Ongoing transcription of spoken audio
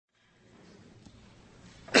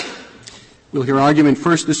We'll hear argument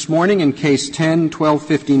first this morning in Case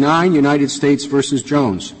 10-1259, United States v.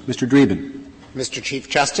 Jones. Mr. Dreeben. Mr. Chief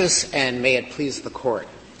Justice, and may it please the Court.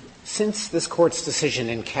 Since this Court's decision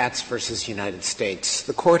in Katz v. United States,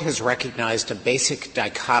 the Court has recognized a basic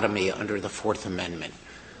dichotomy under the Fourth Amendment.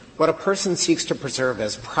 What a person seeks to preserve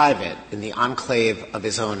as private in the enclave of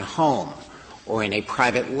his own home, or in a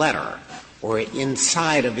private letter, or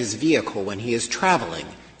inside of his vehicle when he is traveling,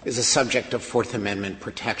 is a subject of Fourth Amendment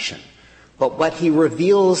protection. But what he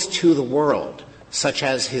reveals to the world, such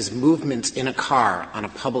as his movements in a car on a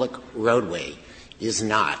public roadway, is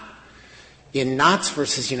not. In Knotts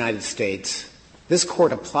v. United States, this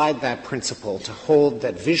Court applied that principle to hold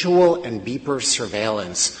that visual and beeper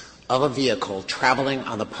surveillance of a vehicle traveling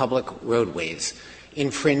on the public roadways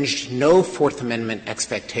infringed no Fourth Amendment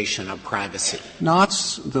expectation of privacy.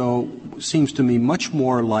 Knotts, though, seems to me much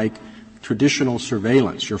more like traditional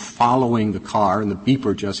surveillance. You're following the car, and the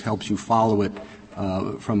beeper just helps you follow it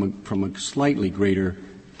from a slightly greater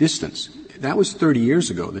distance. That was 30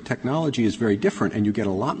 years ago. The technology is very different, and you get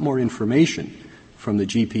a lot more information from the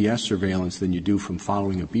GPS surveillance than you do from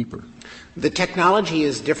following a beeper. The technology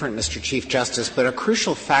is different, Mr. Chief Justice, but a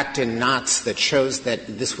crucial fact in Knotts that shows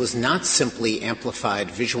that this was not simply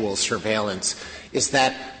amplified visual surveillance is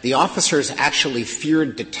that the officers actually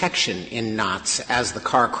feared detection in Knotts as the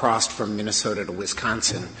car crossed from Minnesota to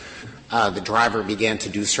Wisconsin. The driver began to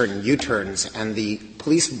do certain U-turns, and the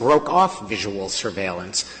police broke off visual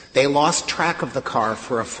surveillance. They lost track of the car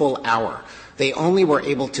for a full hour. They only were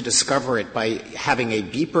able to discover it by having a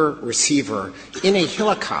beeper receiver in a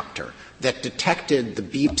helicopter that detected the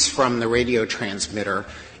beeps from the radio transmitter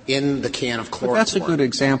in the can of chloroform. But that's a good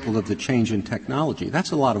example of the change in technology.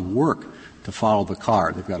 That's a lot of work to follow the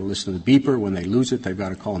car. They've got to listen to the beeper. When they lose it, they've got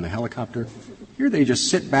to call in the helicopter. Here they just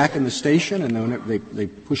sit back in the station, and then they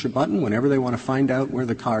push a button whenever they want to find out where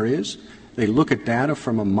the car is. They look at data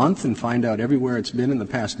from a month and find out everywhere it's been in the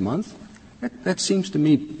past month. That seems to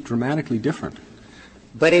me dramatically different.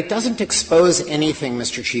 But it doesn't expose anything,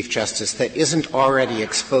 Mr. Chief Justice, that isn't already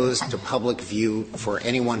exposed to public view for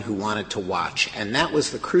anyone who wanted to watch. And that was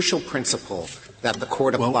the crucial principle that the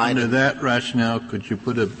Court applied. Well, under that rationale, could you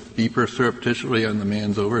put a beeper surreptitiously on the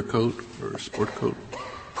man's overcoat or sport coat?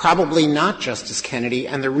 Probably not, Justice Kennedy.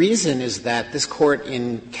 And the reason is that this Court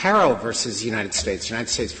in Caro v. United States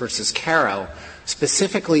v. Caro,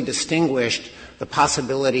 specifically distinguished the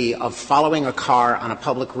possibility of following a car on a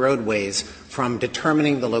public roadways from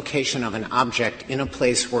determining the location of an object in a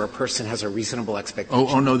place where a person has a reasonable expectation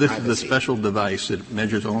Oh, no, this of privacy. is a special device. It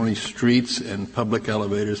measures only streets and public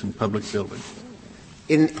elevators and public buildings.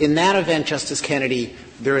 In that event, Justice Kennedy,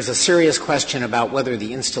 there is a serious question about whether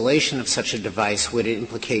the installation of such a device would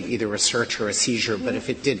implicate either a search or a seizure. But if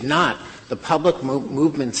it did not, the public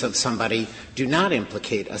movements of somebody do not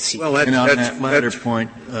implicate a seizure. Well, on that latter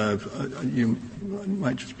point, you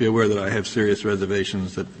might just be aware that I have serious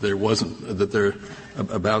reservations that there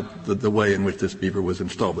about the way in which this beeper was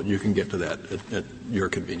installed. But you can get to that at your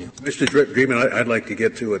convenience. Mr. Dreeben, I'd like to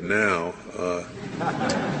get to it now.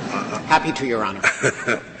 Happy to, Your Honor.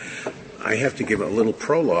 I have to give a little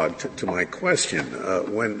prologue to my question.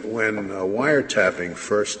 When wiretapping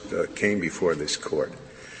first came before this Court,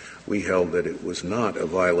 we held that it was not a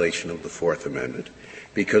violation of the Fourth Amendment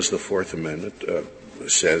because the Fourth Amendment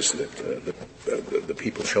says that the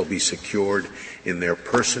people shall be secured in their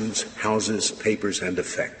persons, houses, papers, and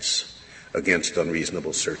effects against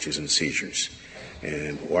unreasonable searches and seizures.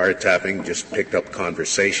 And wiretapping just picked up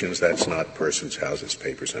conversations. That's not persons, houses,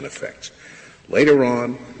 papers, and effects. Later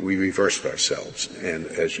on, we reversed ourselves, and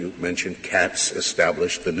as you mentioned, Katz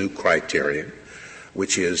established the new criterion,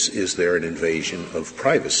 which is there an invasion of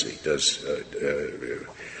privacy?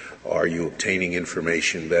 Are you obtaining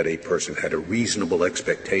information that a person had a reasonable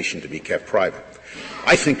expectation to be kept private?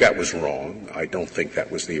 I think that was wrong. I don't think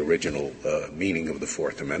that was the original meaning of the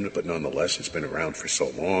Fourth Amendment, but nonetheless, it's been around for so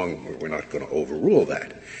long, we're not going to overrule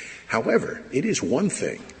that. However, it is one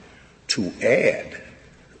thing to add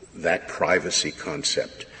that privacy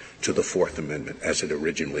concept to the Fourth Amendment as it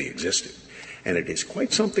originally existed. And it is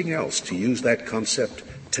quite something else to use that concept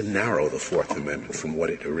to narrow the Fourth Amendment from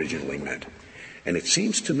what it originally meant. And it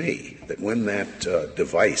seems to me that when that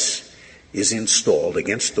device is installed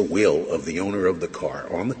against the will of the owner of the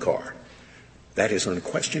car, on the car, that is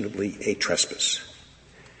unquestionably a trespass.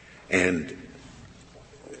 And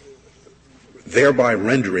thereby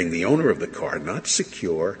rendering the owner of the car not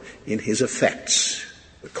secure in his effects.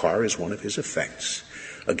 The car is one of his effects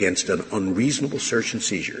against an unreasonable search and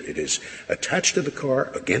seizure. It is attached to the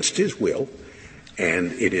car against his will,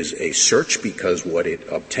 and it is a search because what it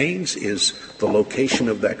obtains is the location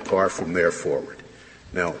of that car from there forward.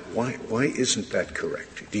 Now, why isn't that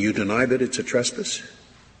correct? Do you deny that it's a trespass?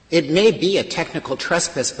 It may be a technical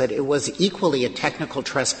trespass, but it was equally a technical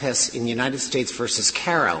trespass in United States versus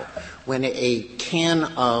Caro when a can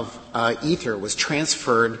of ether was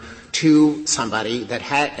transferred to somebody that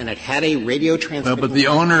had a radio transmitter. Well, but the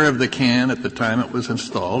owner of the can at the time it was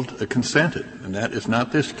installed consented, and that is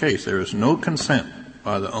not this case. There is no consent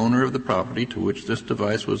by the owner of the property to which this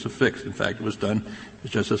device was affixed. In fact, it was done, as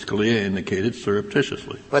Justice Scalia indicated,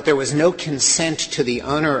 surreptitiously. But there was no consent to the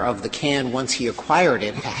owner of the can once he acquired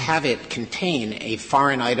it to have it contain a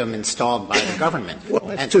foreign item installed by the government. Well,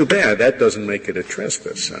 that's too bad. That doesn't make it a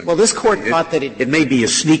trespass. Well, this Court thought that it may be a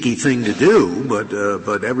sneaky thing to do,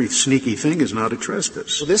 but every sneaky thing is not a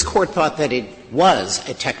trespass. Well, this Court thought that it was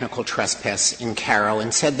a technical trespass in Caro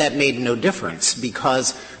and said that made no difference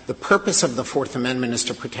because the purpose of the Fourth Amendment is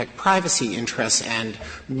to protect privacy interests and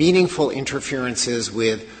meaningful interferences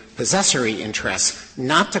with possessory interests,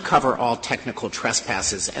 not to cover all technical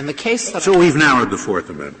trespasses. And the case that So we've narrowed the Fourth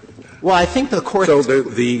Amendment. Well, I think the Court So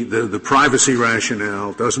the privacy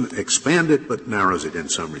rationale doesn't expand it, but narrows it in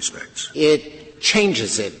some respects. It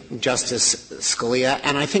changes it, Justice Scalia,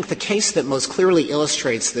 and I think the case that most clearly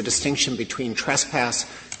illustrates the distinction between trespass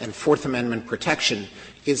and Fourth Amendment protection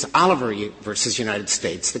is Oliver versus United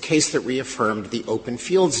States, the case that reaffirmed the open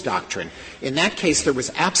fields doctrine. In that case, there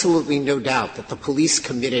was absolutely no doubt that the police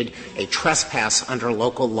committed a trespass under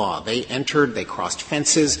local law. They entered, they crossed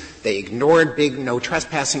fences, they ignored big no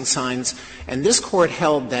trespassing signs, and this Court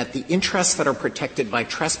held that the interests that are protected by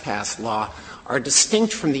trespass law are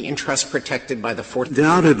distinct from the interests protected by the Fourth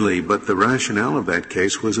Amendment. Undoubtedly, but the rationale of that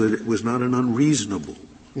case was that it was not an unreasonable.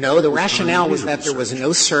 No, the rationale was that there was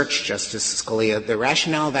no search, Justice Scalia. The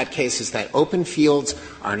rationale of that case is that open fields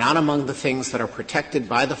are not among the things that are protected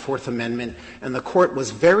by the Fourth Amendment, and the Court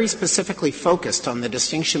was very specifically focused on the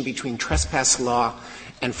distinction between trespass law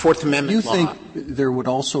and Fourth Amendment law. You think there would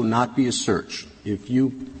also not be a search if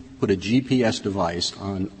you put a GPS device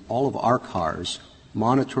on all of our cars,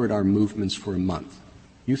 monitored our movements for a month?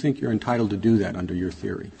 You think you're entitled to do that under your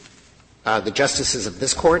theory? The justices of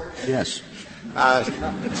this Court? Yes.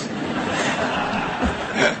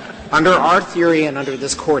 Under our theory and under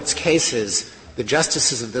this Court's cases, the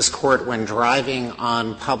justices of this Court, when driving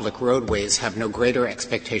on public roadways, have no greater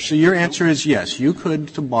expectation. So your answer is yes. You could,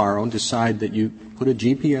 tomorrow, decide that you put a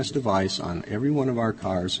GPS device on every one of our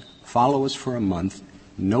cars, follow us for a month,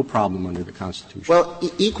 no problem under the Constitution. Well,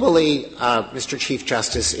 equally, Mr. Chief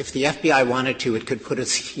Justice, if the FBI wanted to, it could put a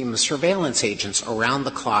team of surveillance agents around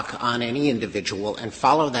the clock on any individual and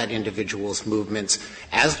follow that individual's movements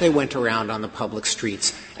as they went around on the public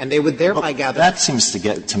streets, and they would thereby gather. That seems to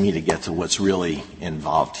get to what's really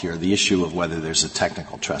involved here. The issue of whether there's a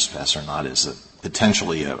technical trespass or not is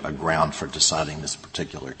potentially a ground for deciding this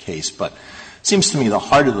particular case. But it seems to me the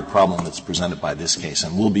heart of the problem that's presented by this case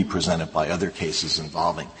and will be presented by other cases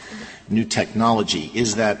involving new technology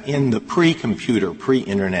is that in the pre-computer,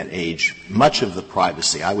 pre-internet age, much of the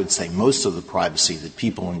privacy, I would say most of the privacy that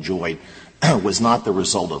people enjoyed was not the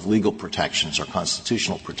result of legal protections or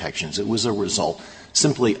constitutional protections. It was a result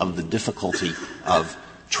simply of the difficulty of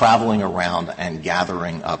traveling around and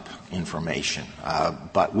gathering up information.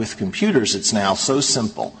 But with computers, it's now so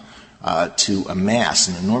simple to amass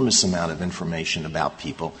an enormous amount of information about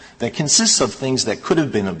people that consists of things that could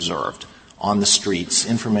have been observed on the streets,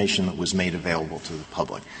 information that was made available to the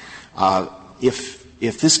public.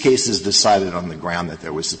 If this case is decided on the ground that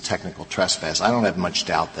there was a technical trespass, I don't have much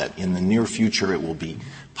doubt that in the near future it will be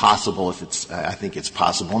possible, I think it's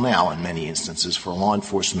possible now in many instances, for law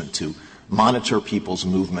enforcement to monitor people's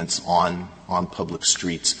movements on public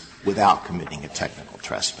streets without committing a technical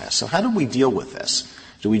trespass. So how do we deal with this?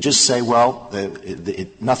 Do we just say, well,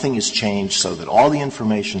 nothing has changed so that all the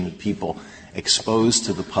information that people expose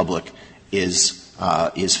to the public is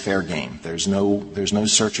fair game? There's no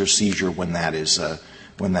search or seizure when that is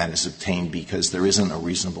obtained because there isn't a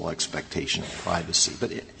reasonable expectation of privacy.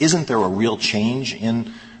 But isn't there a real change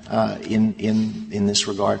in this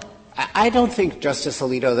regard? I don't think, Justice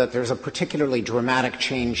Alito, that there's a particularly dramatic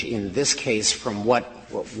change in this case from what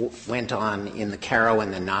went on in the Caro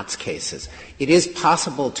and the Knotts cases. It is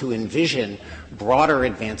possible to envision broader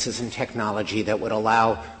advances in technology that would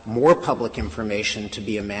allow more public information to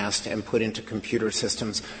be amassed and put into computer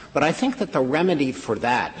systems. But I think that the remedy for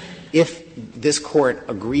that, if this Court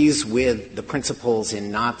agrees with the principles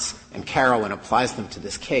in Knotts and Caro and applies them to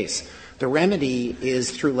this case, the remedy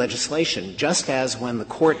is through legislation, just as when the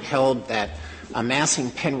Court held that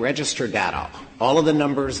amassing pen register data, all of the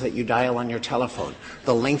numbers that you dial on your telephone,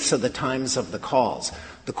 the lengths of the times of the calls,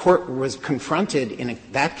 The Court was confronted in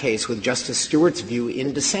that case with Justice Stewart's view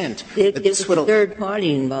in dissent. There was a third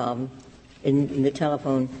party involved in the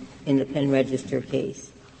telephone, in the pen register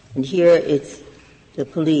case. And here it's the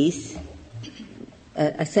police.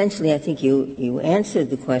 Essentially, I think you answered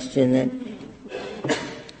the question that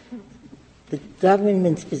the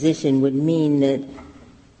government's position would mean that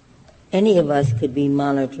any of us could be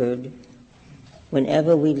monitored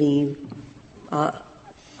whenever we leave our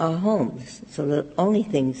homes. So the only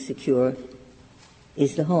thing secure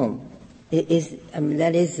is the home. That is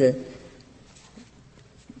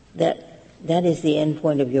the end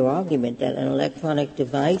point of your argument, that an electronic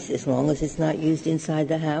device, as long as it's not used inside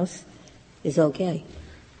the house, is okay.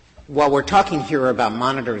 Well, we're talking here about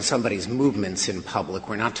monitoring somebody's movements in public.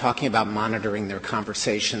 We're not talking about monitoring their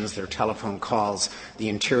conversations, their telephone calls, the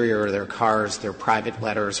interior of their cars, their private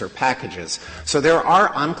letters or packages. So there are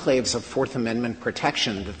enclaves of Fourth Amendment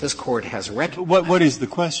protection that this Court has recognized. What is the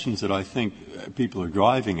questions that I think people are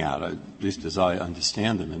driving at least as I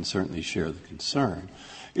understand them and certainly share the concern,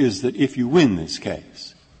 is that if you win this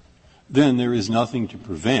case, then there is nothing to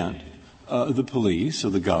prevent the police or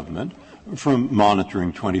the government from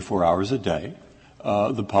monitoring 24 hours a day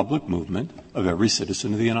the public movement of every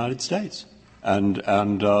citizen of the United States. And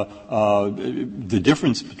the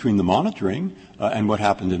difference between the monitoring and what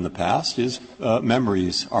happened in the past is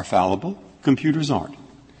memories are fallible, computers aren't.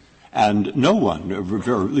 And no one,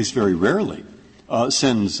 or at least very rarely,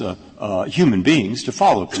 sends human beings to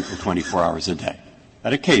follow people 24 hours a day.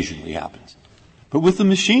 That occasionally happens. But with the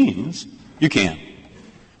machines, you can't.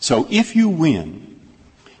 So if you win,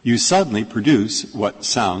 you suddenly produce what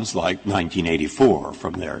sounds like 1984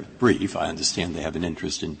 from their brief. I understand they have an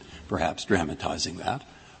interest in perhaps dramatizing that,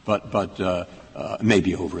 but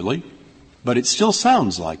maybe overly. But it still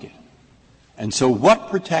sounds like it. And so what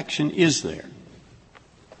protection is there,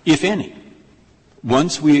 if any,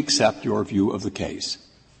 once we accept your view of the case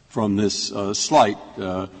from this slight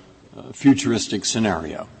futuristic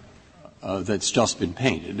scenario that's just been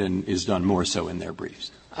painted and is done more so in their briefs?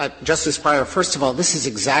 Justice Breyer, first of all, this is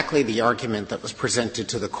exactly the argument that was presented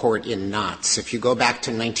to the Court in Knotts. If you go back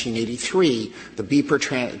to 1983, the beeper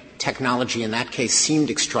technology in that case seemed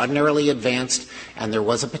extraordinarily advanced, and there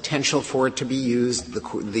was a potential for it to be used.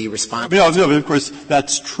 The response. Of course,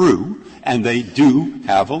 that's true, and they do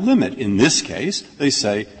have a limit. In this case, they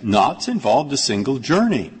say Knotts involved a single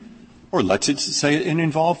journey, or let's say it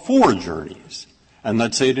involved 4 journeys, and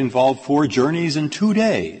let's say it involved 4 journeys in 2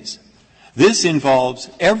 days. This involves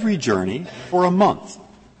every journey for a month.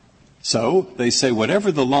 So they say whatever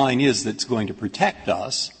the line is that's going to protect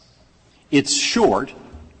us, it's short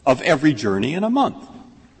of every journey in a month.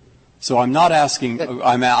 So I'm not asking —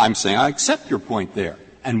 I'm saying I accept your point there.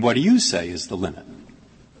 And what do you say is the limit?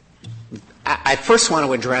 I first want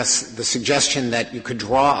to address the suggestion that you could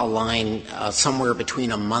draw a line somewhere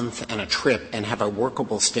between a month and a trip and have a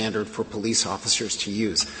workable standard for police officers to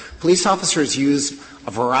use. Police officers use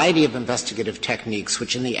a variety of investigative techniques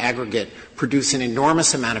which in the aggregate produce an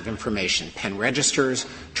enormous amount of information. Pen registers,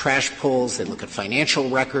 trash pulls, they look at financial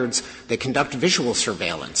records, they conduct visual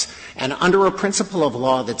surveillance. And under a principle of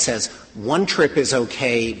law that says 1 trip is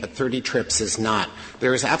okay but 30 trips is not,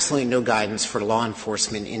 there is absolutely no guidance for law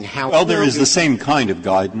enforcement in how — Well, there is the same kind of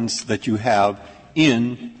guidance that you have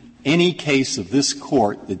in any case of this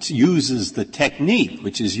Court that uses the technique,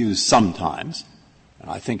 which is used sometimes.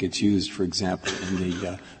 I think it's used, for example, in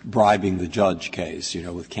the bribing the judge case,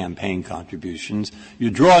 with campaign contributions. You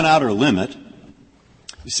draw an outer limit.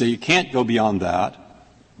 You say you can't go beyond that.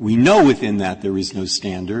 We know within that there is no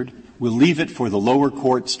standard. We'll leave it for the lower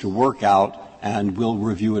courts to work out, and we'll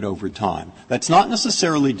review it over time. That's not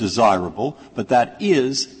necessarily desirable, but that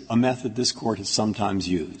is a method this Court has sometimes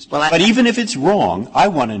used. But even if it's wrong, I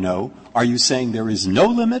want to know, are you saying there is no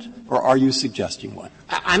limit, or are you suggesting one?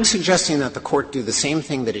 I'm suggesting that the Court do the same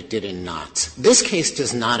thing that it did in Knotts. This case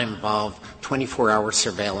does not involve 24-hour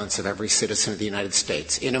surveillance of every citizen of the United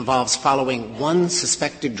States. It involves following one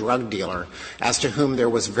suspected drug dealer as to whom there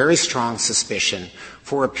was very strong suspicion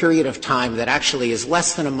for a period of time that actually is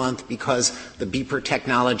less than a month because the beeper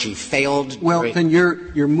technology failed. Well, then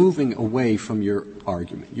you're moving away from your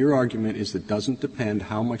argument. Your argument is it doesn't depend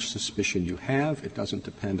how much suspicion you have. It doesn't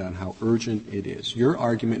depend on how urgent it is. Your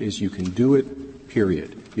argument is you can do it,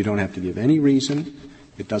 period. You don't have to give any reason.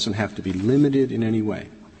 It doesn't have to be limited in any way.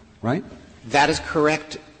 Right? That is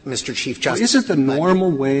correct, Mr. Chief Justice. Well, isn't the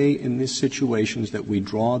normal way in these situations that we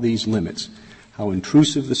draw these limits, how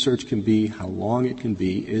intrusive the search can be, how long it can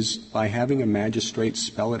be, is by having a magistrate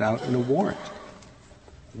spell it out in a warrant?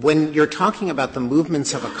 When you're talking about the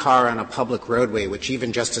movements of a car on a public roadway, which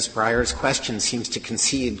even Justice Breyer's question seems to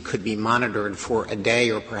concede could be monitored for a day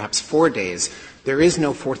or perhaps 4 days, there is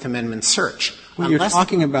no Fourth Amendment search. Well, you're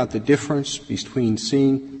talking about the difference between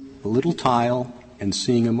seeing a little tile and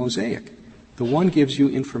seeing a mosaic. The one gives you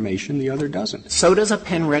information, the other doesn't. So does a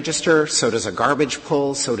pen register, so does a garbage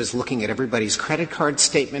pull, so does looking at everybody's credit card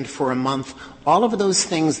statement for a month. All of those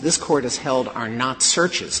things this Court has held are not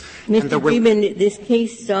searches. Mr. Freeman, this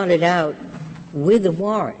case started out with a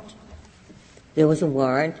warrant. There was a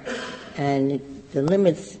warrant, and the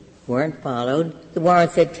limits weren't followed. The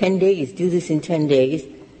warrant said 10 days, do this in 10 days,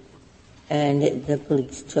 and the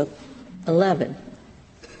police took 11.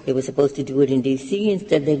 They were supposed to do it in D.C.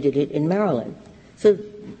 Instead, they did it in Maryland. So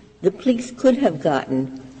the police could have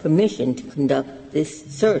gotten permission to conduct this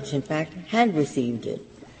search, in fact, had received it.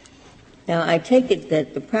 Now, I take it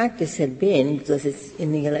that the practice had been, because it's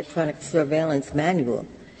in the electronic surveillance manual,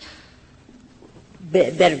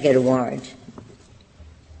 better get a warrant.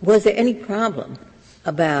 Was there any problem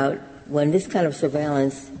about when this kind of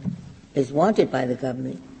surveillance is wanted by the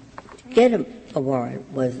government, get a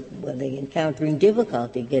warrant? Were they encountering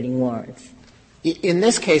difficulty getting warrants? In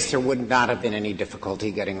this case, there would not have been any difficulty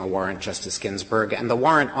getting a warrant, Justice Ginsburg, and the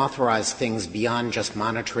warrant authorized things beyond just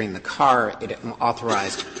monitoring the car. It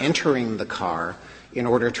authorized entering the car in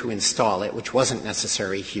order to install it, which wasn't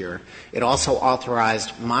necessary here. It also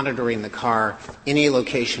authorized monitoring the car in a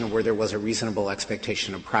location where there was a reasonable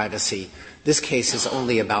expectation of privacy. This case is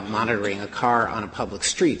only about monitoring a car on a public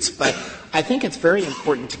streets. But I think it's very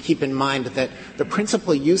important to keep in mind that the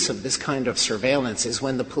principal use of this kind of surveillance is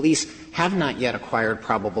when the police have not yet acquired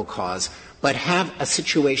probable cause, but have a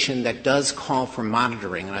situation that does call for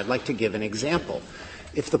monitoring. And I'd like to give an example.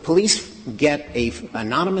 If the police get an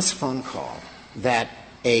anonymous phone call that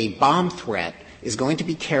a bomb threat is going to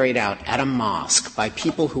be carried out at a mosque by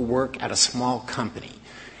people who work at a small company,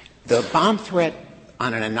 the bomb threat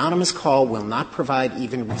on an anonymous call will not provide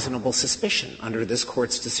even reasonable suspicion under this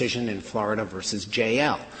Court's decision in Florida versus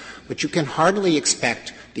J.L. But you can hardly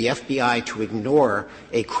expect the FBI to ignore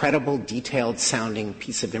a credible, detailed-sounding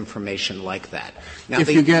piece of information like that. Now, if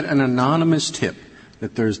you get an anonymous tip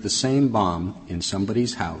that there's the same bomb in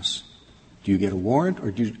somebody's house, do you get a warrant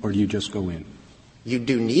or do you just go in? You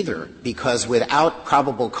do neither, because without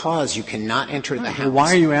probable cause, you cannot enter the house.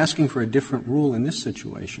 Why are you asking for a different rule in this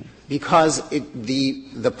situation? Because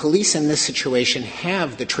the police in this situation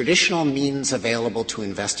have the traditional means available to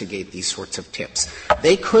investigate these sorts of tips.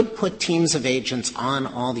 They could put teams of agents on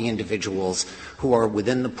all the individuals who are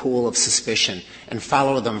within the pool of suspicion and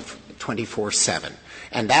follow them 24/7.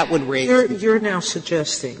 And that would raise — You're now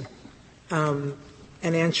suggesting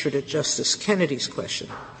an answer to Justice Kennedy's question,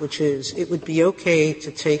 which is it would be okay to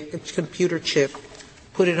take a computer chip,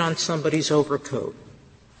 put it on somebody's overcoat,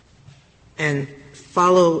 and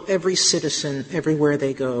follow every citizen everywhere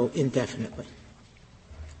they go indefinitely.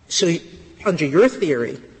 So under your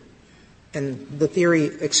theory, and the theory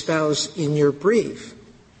espoused in your brief,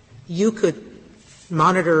 you could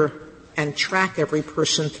monitor and track every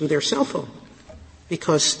person through their cell phone,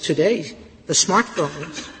 because today the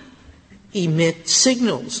smartphones emit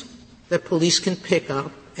signals that police can pick up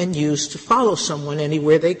and use to follow someone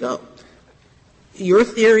anywhere they go. Your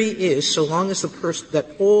theory is, so long as the person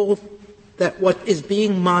that what is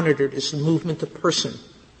being monitored is the movement of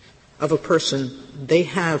a person, they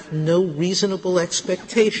have no reasonable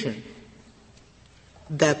expectation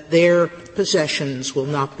that their possessions will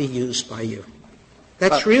not be used by you.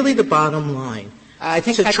 That's really the bottom line. I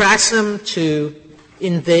think to track them, to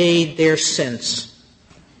invade their sense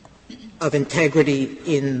of integrity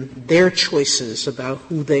in their choices about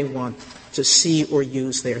who they want to see or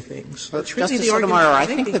use their things. Well, Justice Sotomayor, I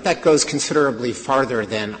think that goes considerably farther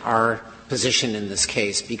than our position in this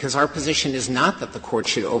case, because our position is not that the Court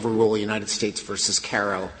should overrule United States versus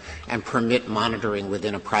Carroll and permit monitoring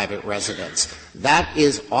within a private residence. That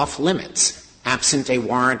is off limits, absent a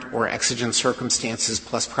warrant or exigent circumstances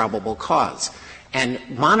plus probable cause. And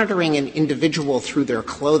monitoring an individual through their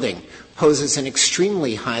clothing poses an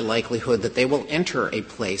extremely high likelihood that they will enter a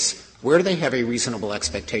place where they have a reasonable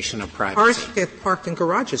expectation of privacy. Cars get parked in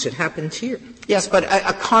garages. It happens here. Yes, but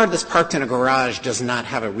a car that's parked in a garage does not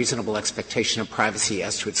have a reasonable expectation of privacy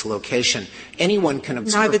as to its location. Anyone can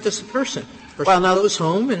observe. Neither does the person. The person goes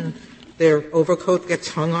home and their overcoat gets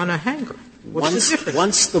hung on a hanger. What's the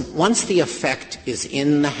difference? Once the effect is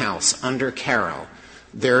in the house under Carroll,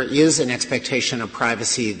 there is an expectation of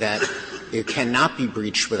privacy that it cannot be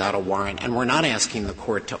breached without a warrant, and we're not asking the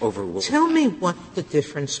Court to overrule. Tell me what the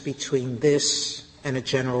difference between this and a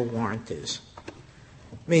general warrant is. I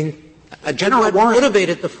mean, A general what warrant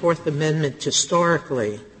motivated the Fourth Amendment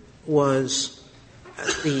historically was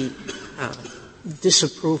the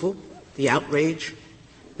disapproval, the outrage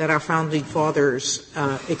that our founding fathers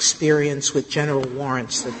experienced with general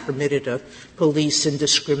warrants that permitted a police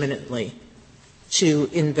indiscriminately to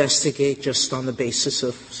investigate just on the basis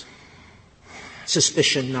of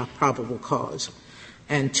suspicion, not probable cause,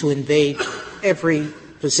 and to invade every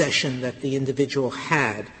possession that the individual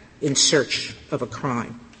had in search of a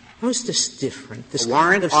crime. How is this different? This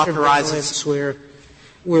warrant kind of authorizes surveillance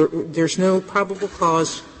where there's no probable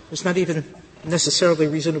cause, there's not even necessarily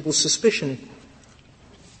reasonable suspicion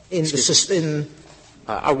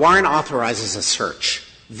a warrant authorizes a search.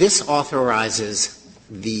 This authorizes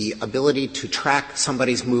the ability to track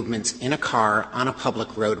somebody's movements in a car on a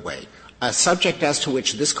public roadway, a subject as to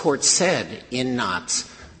which this Court said in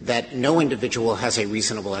Knotts that no individual has a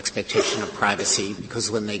reasonable expectation of privacy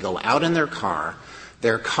because when they go out in their car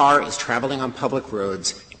is traveling on public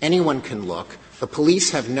roads, anyone can look. The police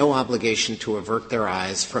have no obligation to avert their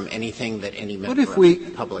eyes from anything that any member of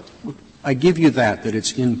the public. I give you that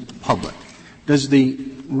it's in public. Does the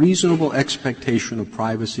reasonable expectation of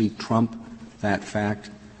privacy trump that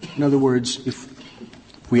fact? In other words, if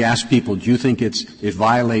we ask people, do you think it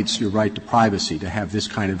violates your right to privacy to have this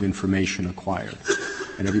kind of information acquired?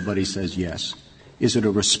 And everybody says yes. Is it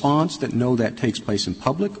a response that no, that takes place in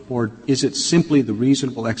public, or is it simply the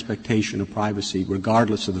reasonable expectation of privacy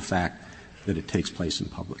regardless of the fact that it takes place in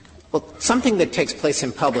public? Well, something that takes place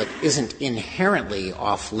in public isn't inherently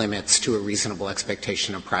off limits to a reasonable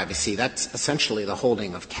expectation of privacy. That's essentially the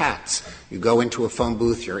holding of Katz. You go into a phone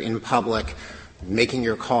booth, you're in public, making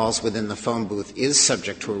your calls within the phone booth is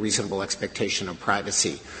subject to a reasonable expectation of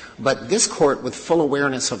privacy. But this Court, with full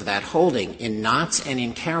awareness of that holding, in Knotts and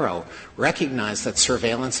in Caro, recognized that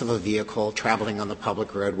surveillance of a vehicle traveling on the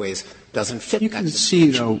public roadways doesn't fit you that can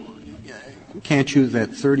description. see, though, can't you,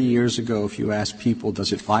 that 30 years ago, if you asked people,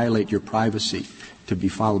 does it violate your privacy to be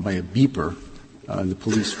followed by a beeper, the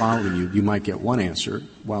police following you, you might get one answer.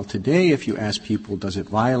 While today, if you ask people, does it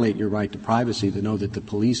violate your right to privacy to know that the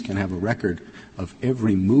police can have a record of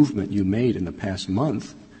every movement you made in the past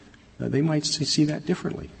month, they might see that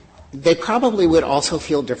differently. They probably would also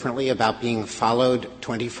feel differently about being followed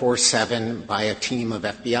 24/7 by a team of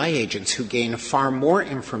FBI agents who gain far more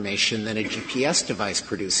information than a GPS device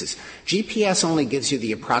produces. GPS only gives you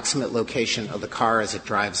the approximate location of the car as it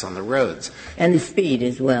drives on the roads. And the speed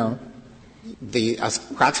as well. The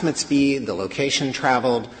approximate speed, the location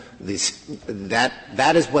traveled,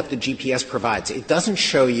 that is what the GPS provides. It doesn't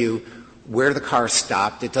show you where the car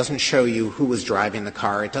stopped. It doesn't show you who was driving the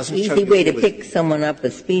car. It doesn't show you. Easy way to pick someone up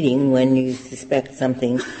for speeding when you suspect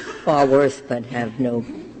something far worse but have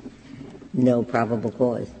no probable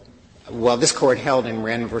cause. Well, this Court held in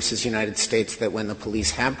Wren versus United States that when the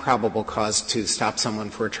police have probable cause to stop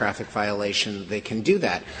someone for a traffic violation, they can do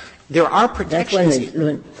that. There are protections.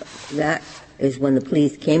 That is when the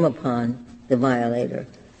police came upon the violator.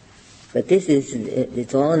 But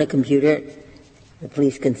it's all in a computer. The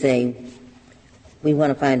police can say, we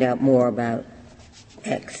want to find out more about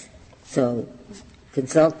X. So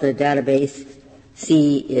consult the database,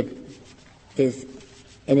 see if there's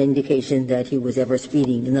an indication that he was ever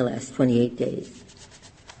speeding in the last 28 days.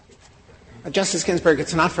 Justice Ginsburg,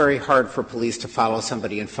 it's not very hard for police to follow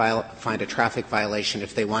somebody and find a traffic violation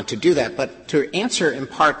if they want to do that. But to answer in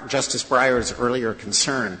part Justice Breyer's earlier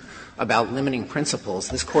concern about limiting principles,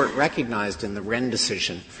 this Court recognized in the Wren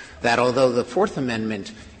decision that although the Fourth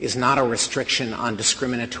Amendment is not a restriction on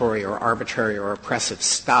discriminatory or arbitrary or oppressive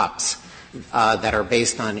stops that are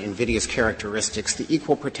based on invidious characteristics, the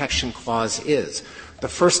Equal Protection Clause is. The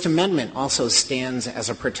First Amendment also stands as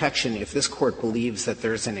a protection if this Court believes that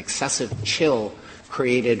there's an excessive chill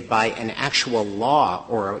created by an actual law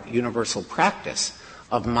or a universal practice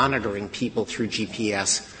of monitoring people through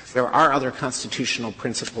GPS. There are other constitutional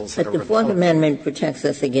principles that are But the Fourth Amendment protects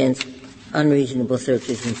us against unreasonable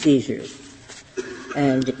searches and seizures.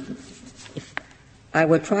 And if I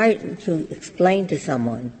were trying to explain to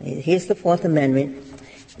someone, here's the Fourth Amendment.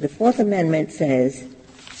 The Fourth Amendment says,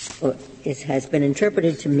 or it has been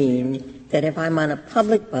interpreted to mean that if I'm on a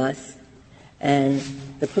public bus and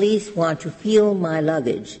the police want to feel my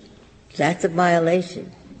luggage, that's a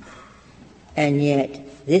violation. And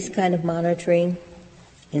yet this kind of monitoring,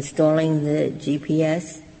 installing the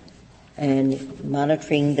GPS and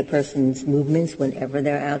monitoring the person's movements whenever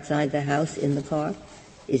they're outside the house in the car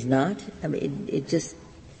is not. I mean, it just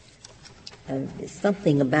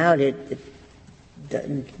something about it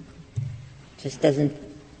that just doesn't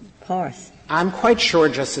cars. I'm quite sure,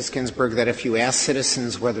 Justice Ginsburg, that if you ask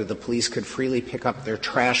citizens whether the police could freely pick up their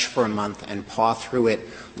trash for a month and paw through it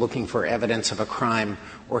looking for evidence of a crime,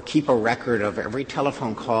 or keep a record of every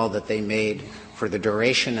telephone call that they made for the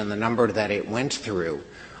duration and the number that it went through,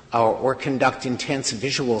 or conduct intense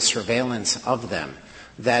visual surveillance of them,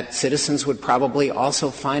 that citizens would probably also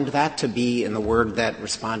find that to be, in the word that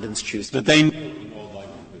respondents choose to. But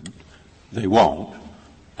they won't,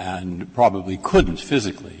 and probably couldn't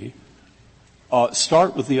physically.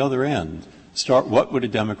 Start with the other end. What would a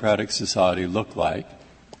democratic society look like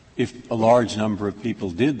if a large number of people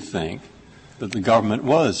did think that the government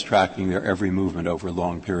was tracking their every movement over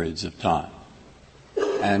long periods of time?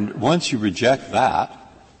 And once you reject that,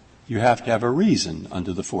 you have to have a reason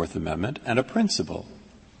under the Fourth Amendment and a principle.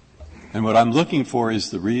 And what I'm looking for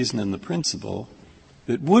is the reason and the principle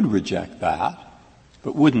that would reject that,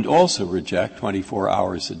 but wouldn't also reject 24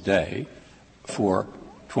 hours a day for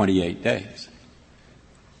 28 days.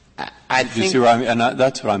 I think, you see where and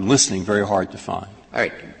that's what I'm listening very hard to find. All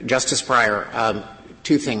right. Justice Breyer,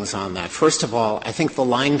 two things on that. First of all, I think the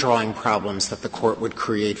line-drawing problems that the Court would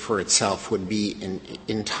create for itself would be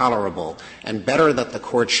intolerable, and better that the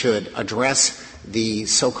Court should address the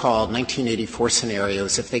so-called 1984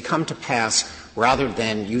 scenarios if they come to pass rather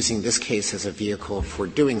than using this case as a vehicle for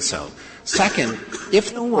doing so. Second,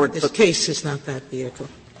 if the Court — This case is not that vehicle.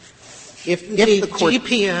 If the Court —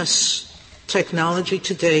 GPS technology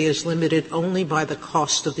today is limited only by the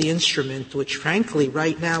cost of the instrument, which frankly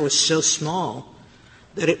right now is so small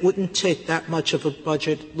that it wouldn't take that much of a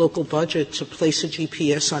local budget to place a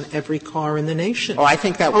GPS on every car in the nation. I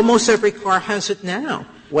think that almost every car has it now.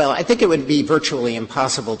 Well, I think it would be virtually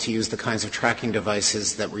impossible to use the kinds of tracking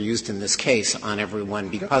devices that were used in this case on everyone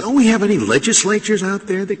because — Don't we have any legislatures out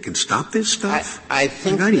there that can stop this stuff? I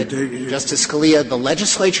think that, Justice Scalia, the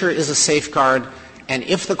legislature is a safeguard, and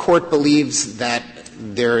if the Court believes that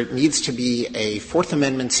there needs to be a Fourth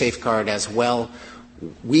Amendment safeguard as well,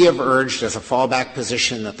 we have urged as a fallback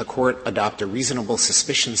position that the Court adopt a reasonable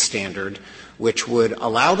suspicion standard which would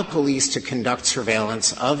allow the police to conduct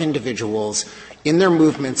surveillance of individuals in their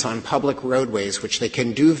movements on public roadways, which they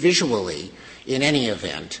can do visually in any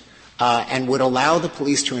event, and would allow the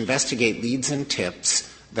police to investigate leads and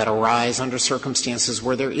tips that arise under circumstances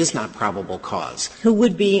where there is not probable cause. Who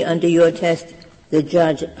would be, under your test, the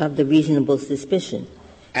judge of the reasonable suspicion?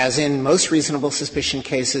 As in most reasonable suspicion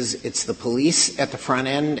cases, it's the police at the front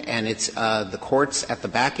end and it's the courts at the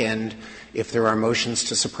back end if there are motions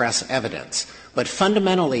to suppress evidence. But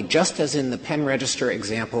fundamentally, just as in the pen register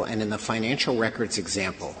example and in the financial records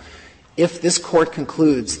example, if this Court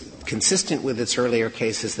concludes, consistent with its earlier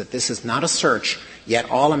cases, that this is not a search, yet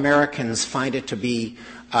all Americans find it to be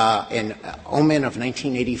an omen of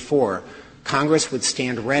 1984, Congress would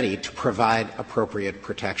stand ready to provide appropriate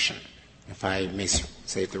protection. If I may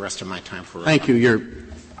save the rest of my time for rebuttal. Thank you.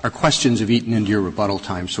 Our questions have eaten into your rebuttal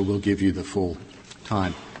time, so we'll give you the full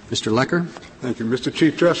time. Mr. Lecker. Thank you. Mr.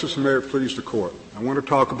 Chief Justice, and may it please the Court. I want to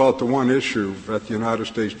talk about the one issue that the United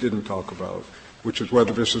States didn't talk about, which is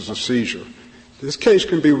whether this is a seizure. This case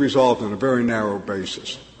can be resolved on a very narrow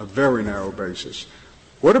basis,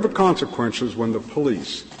 What are the consequences when the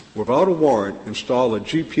police, without a warrant, install a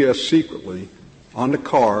GPS secretly on the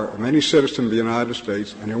car of any citizen of the United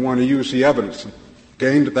States, and they want to use the evidence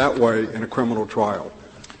gained that way in a criminal trial?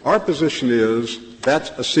 Our position is that's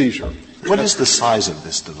a seizure. What is the size of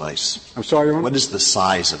this device? I'm sorry, Your Honor? What is the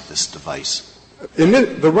size of this device?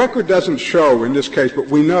 The record doesn't show in this case, but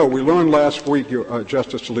we learned last week,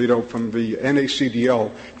 Justice Alito, from the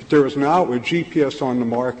NACDL, that there is now a GPS on the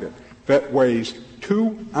market that weighs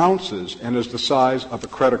 2 ounces and is the size of a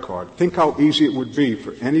credit card. Think how easy it would be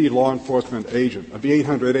for any law enforcement agent of the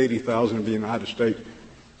 880,000 of the United States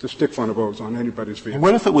to stick one of those on anybody's vehicle. And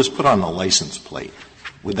what if it was put on the license plate?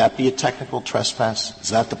 Would that be a technical trespass? Is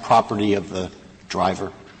that the property of the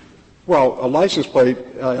driver? Well, a license plate,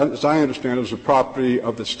 as I understand it, is the property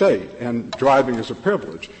of the state, and driving is a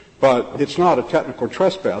privilege. But it's not a technical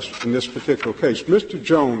trespass in this particular case. Mr.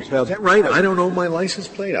 Jones has — Is that right? I don't own my license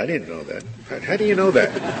plate? I didn't know that. How do you know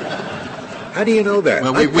that? How do you know that?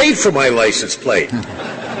 Well, I paid for my license plate.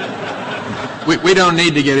 We don't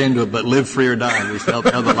need to get into it, but live free or die. We still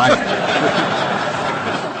tell the life.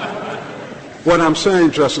 What I'm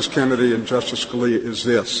saying, Justice Kennedy and Justice Scalia, is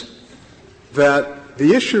this, that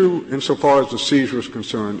the issue, insofar as the seizure is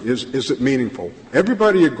concerned, is it meaningful?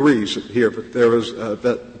 Everybody agrees here that there is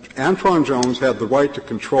that Antron Jones had the right to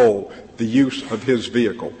control the use of his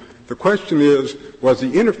vehicle. The question is, was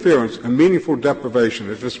the interference a meaningful deprivation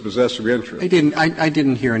of his possessory interest? I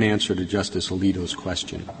didn't hear an answer to Justice Alito's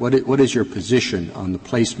question. What is your position on the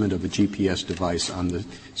placement of a GPS device on the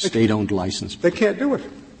state-owned license plate? They can't do it.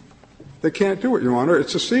 They can't do it, Your Honor.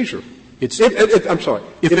 It's a seizure. I'm sorry.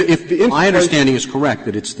 If my understanding is correct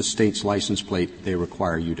that it's the state's license plate they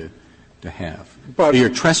require you to have. But your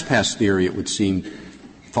trespass theory, it would seem,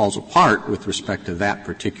 falls apart with respect to that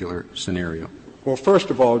particular scenario. Well, first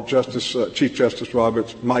of all, Chief Justice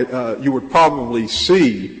Roberts, you would probably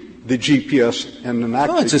see the GPS and an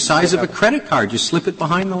active. No, it's the size of a credit card. You slip it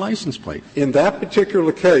behind the license plate. In that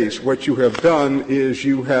particular case, what you have done is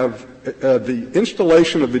you have the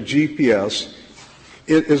installation of the GPS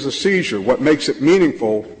is a seizure. What makes it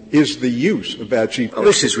meaningful is the use of that GPS. Well,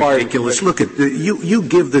 this is ridiculous. Look at you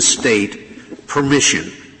give the state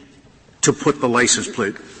permission to put the license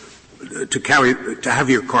plate to have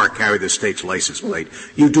your car carry the state's license plate.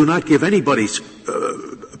 You do not give anybody's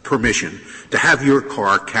permission to have your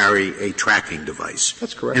car carry a tracking device.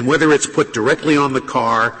 That's correct. And whether it's put directly on the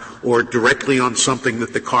car or directly on something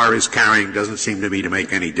that the car is carrying doesn't seem to me to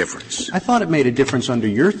make any difference. I thought it made a difference under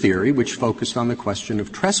your theory, which focused on the question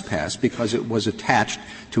of trespass, because it was attached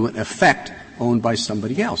to an effect owned by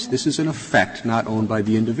somebody else. This is an effect not owned by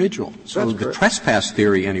the individual. So the trespass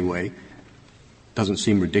theory, anyway, doesn't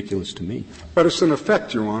seem ridiculous to me. But it's an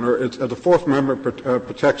effect, Your Honor. The Fourth Amendment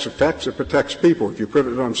protects effects. It protects people. If you put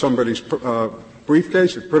it on somebody's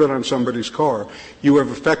briefcase, you put it on somebody's car, you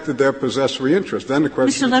have affected their possessory interest. Then the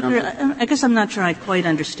question Mr. Lecker, I guess I'm not sure I quite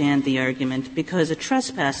understand the argument, because a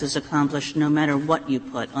trespass is accomplished no matter what you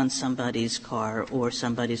put on somebody's car or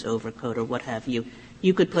somebody's overcoat or what have you.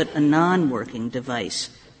 You could put a non-working device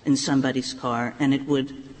in somebody's car and it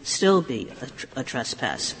would still be a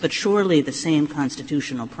trespass. But surely the same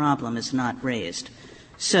constitutional problem is not raised.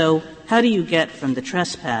 So how do you get from the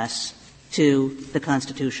trespass to the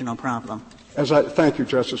constitutional problem? Thank you,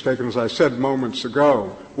 Justice Kagan. As I said moments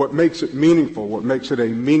ago, what makes it meaningful, what makes it a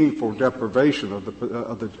meaningful deprivation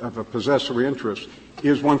of a possessory interest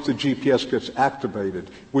is once the GPS gets activated.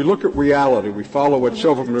 We look at reality. We follow what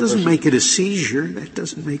Silverman. That doesn't make it a seizure. That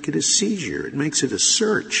doesn't make it a seizure. It makes it a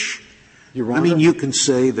search. Your Honor? I mean, you can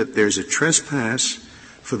say that there's a trespass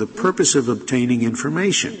for the purpose of obtaining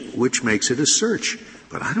information, which makes it a search.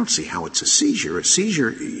 But I don't see how it's a seizure. A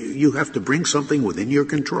seizure, you have to bring something within your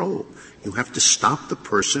control. You have to stop the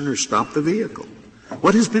person or stop the vehicle.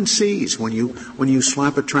 What has been seized when you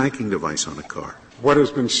slap a tracking device on a car? What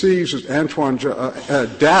has been seized is data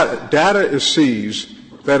is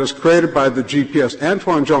seized that is created by the GPS.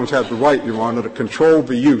 Antoine Jones had the right, Your Honor, to control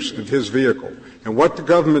the use of his vehicle. And what the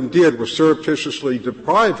government did was surreptitiously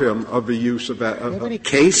deprive him of the use of that. Any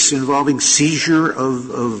case involving seizure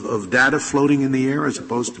of data floating in the air as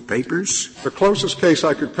opposed to papers? The closest case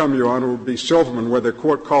I could come, Your Honor, would be Silverman, where the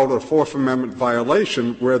court called it a Fourth Amendment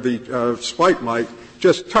violation, where the spike light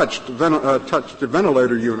just touched the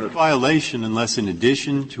ventilator unit. Violation unless in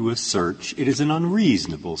addition to a search, it is an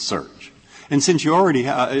unreasonable search. And since you already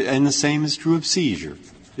have, and the same is true of seizure,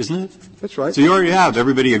 isn't it? That's right. So you already have,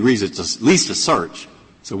 everybody agrees it's at least a search.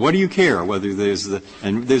 So what do you care whether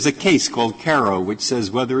and there's a case called Caro which says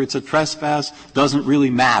whether it's a trespass doesn't really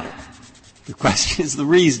matter. The question is the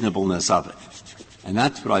reasonableness of it. And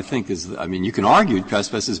that's what I think is, you can argue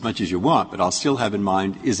trespass as much as you want, but I'll still have in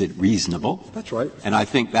mind, is it reasonable? That's right. And I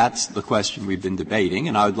think that's the question we've been debating,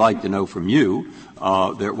 and I would like to know from you,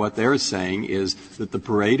 what they're saying is that the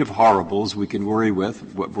parade of horribles we can worry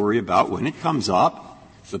about when it comes up.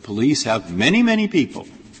 The police have many, many people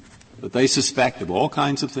that they suspect of all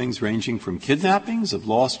kinds of things ranging from kidnappings of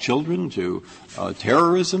lost children to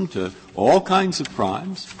terrorism to all kinds of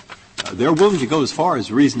crimes. They're willing to go as far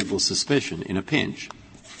as reasonable suspicion in a pinch.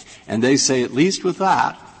 And they say at least with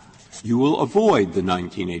that, you will avoid the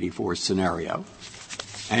 1984 scenario,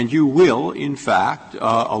 and you will, in fact,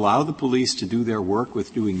 allow the police to do their work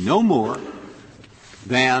with doing no more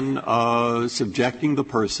than subjecting the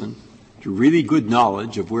person to really good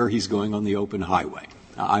knowledge of where he's going on the open highway.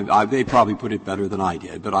 They probably put it better than I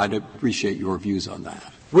did, but I'd appreciate your views on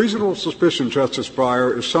that. Reasonable suspicion, Justice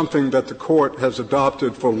Breyer, is something that the court has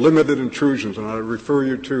adopted for limited intrusions, and I refer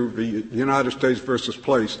you to the United States versus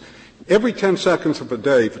Place. Every 10 seconds of a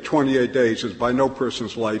day for 28 days is by no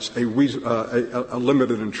person's lights a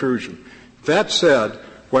limited intrusion. That said,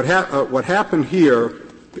 what happened here,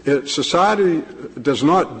 society does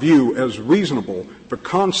not view as reasonable the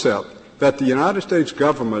concept that the United States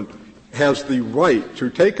government has the right to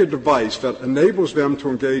take a device that enables them to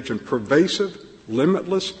engage in pervasive,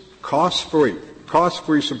 limitless, cost-free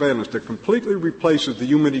cost-free surveillance that completely replaces the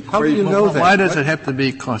human equation. How do you know that? Why does it have to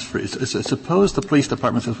be cost-free? Suppose the police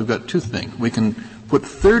department says we've got two things. We can put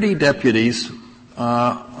 30 deputies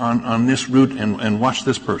on this route and watch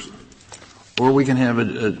this person, or we can have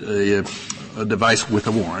a device with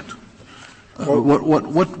a warrant.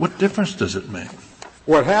 What difference does it make?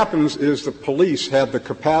 What happens is the police have the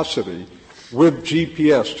capacity with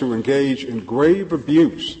GPS to engage in grave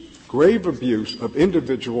abuse of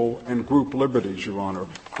individual and group liberties, Your Honor.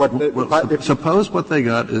 Suppose what they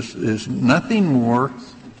got is nothing more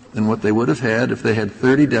than what they would have had if they had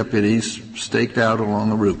 30 deputies staked out along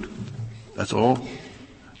the route. That's all?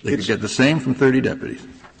 They could get the same from 30 deputies.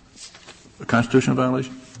 A constitutional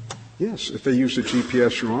violation? Yes, if they use the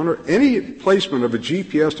GPS, Your Honor. Any placement of a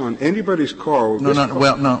GPS on anybody's car.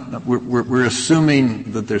 No. We're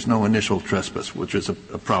assuming that there's no initial trespass, which is a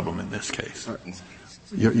problem in this case.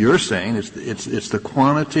 You're saying it's the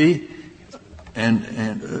quantity and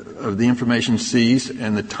of the information seized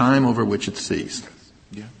and the time over which it's seized.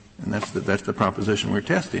 Yeah. And that's the proposition we're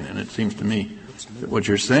testing. And it seems to me that what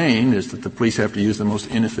you're saying is that the police have to use the most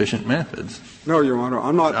inefficient methods. No, Your Honor,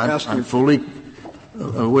 I'm not asking. I'm fully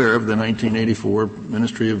aware of the 1984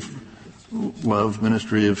 Ministry of Love,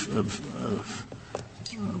 Ministry of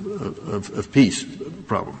Peace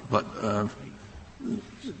problem. But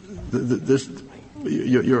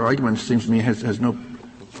your argument seems to me has no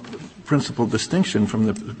principal distinction from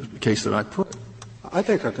the case that I put. I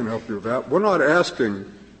think I can help you with that. We're not asking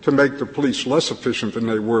to make the police less efficient than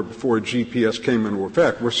they were before GPS came into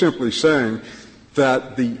effect. We're simply saying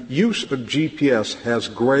that the use of GPS has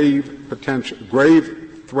grave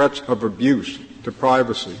threats of abuse to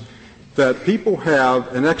privacy, that people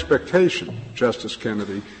have an expectation, Justice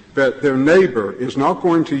Kennedy, that their neighbor is not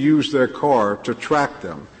going to use their car to track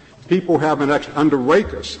them. People have under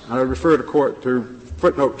Rakes, and I refer to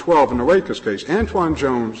footnote 12 in the Rakes case, Antoine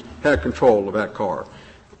Jones had control of that car.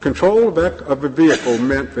 Control of a vehicle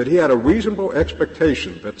meant that he had a reasonable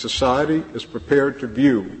expectation that society is prepared to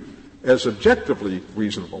view as objectively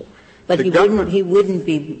reasonable. But he wouldn't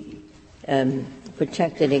be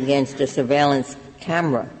protected against a surveillance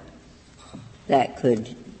camera that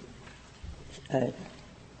could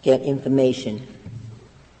get information.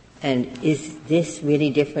 And is this really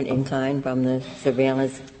different in kind from the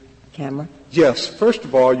surveillance camera? Yes. First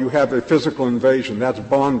of all, you have a physical invasion. That's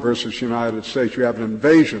Bond versus United States. You have an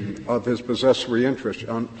invasion of his possessory interest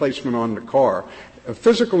on placement on the car. A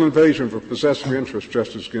physical invasion of a possessory interest,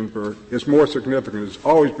 Justice Ginsburg, is more significant. It's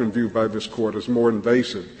always been viewed by this Court as more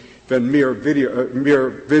invasive than mere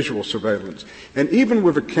visual surveillance. And even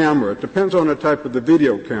with a camera, it depends on the type of the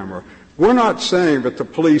video camera. We're not saying that the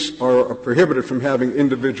police are prohibited from having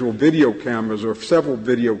individual video cameras or several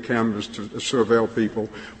video cameras to surveil people.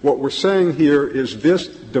 What we're saying here is this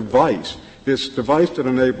device that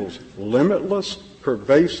enables limitless,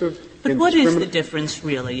 pervasive, But what is the difference,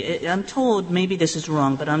 really? I'm told, maybe this is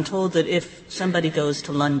wrong, but I'm told that if somebody goes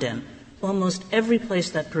to London, almost every place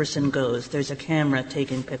that person goes, there's a camera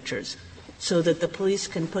taking pictures, so that the police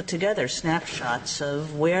can put together snapshots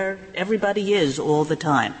of where everybody is all the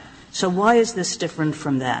time. So why is this different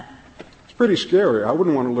from that? It's pretty scary. I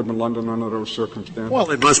wouldn't want to live in London under those circumstances. Well,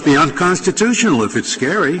 it must be unconstitutional if it's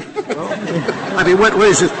scary. I mean, what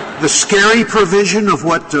is it? The scary provision of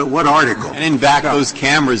what article? And in fact, those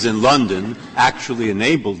cameras in London actually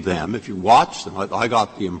enabled them, if you watch them, I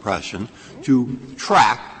got the impression, to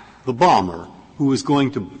track the bomber who was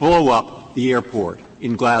going to blow up the airport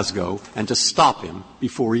in Glasgow and to stop him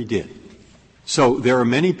before he did. So there are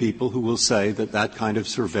many people who will say that that kind of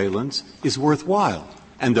surveillance is worthwhile.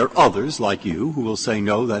 And there are others, like you, who will say,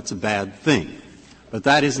 no, that's a bad thing. But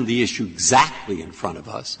that isn't the issue exactly in front of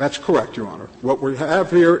us. That's correct, Your Honor. What we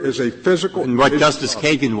have here is a physical And what Justice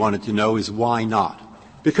Kagan wanted to know is why not?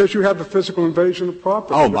 Because you have a physical invasion of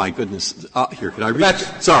property. Oh, my goodness. Here, can I read?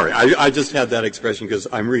 Sorry, I just had that expression because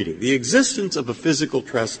I'm reading. The existence of a physical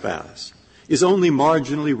trespass is only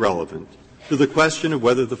marginally relevant to the question of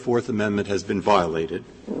whether the Fourth Amendment has been violated.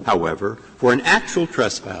 However, for an actual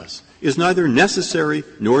trespass is neither necessary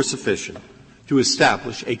nor sufficient to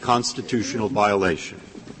establish a constitutional violation.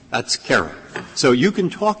 That's Karen. So you can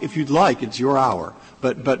talk if you'd like. It's your hour.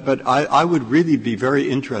 But I would really be very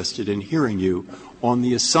interested in hearing you on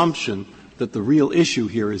the assumption that the real issue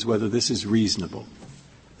here is whether this is reasonable.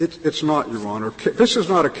 It's not, Your Honor. This is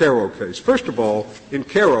not a Caro case. First of all, in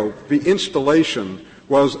Caro, the installation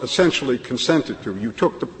was essentially consented to. You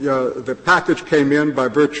took the package came in by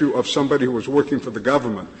virtue of somebody who was working for the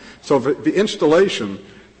government. So the installation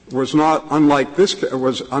was unlike this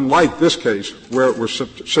case, where it was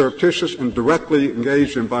surreptitious and directly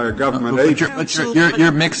engaged in by a government agent. But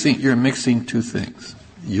you're mixing two things.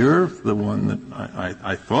 You're the one that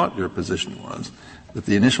I thought your position was that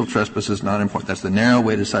the initial trespass is not important. That's the narrow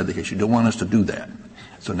way to decide the case. You don't want us to do that.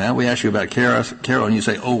 So now we ask you about Carroll, and you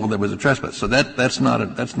say, "Oh, well, there was a trespass." So that's not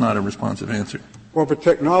a responsive answer. Well, but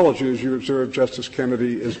technology, as you observed, Justice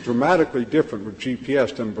Kennedy, is dramatically different with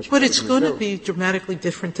GPS than was. But it's going to be dramatically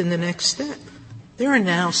different in the next step. There are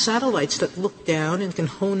now satellites that look down and can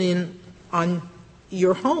hone in on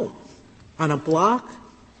your home, on a block,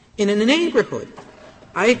 in a neighborhood.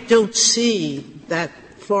 I don't see that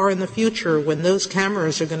far in the future when those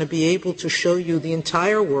cameras are going to be able to show you the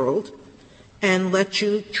entire world and let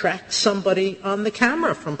you track somebody on the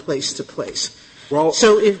camera from place to place. Well,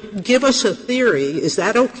 so give us a theory. Is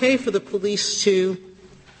that okay for the police to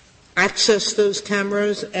access those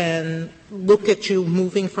cameras and look at you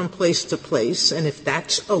moving from place to place? And if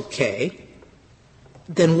that's okay,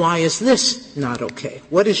 then why is this not okay?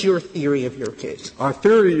 What is your theory of your case? Our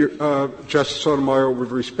theory, Justice Sotomayor,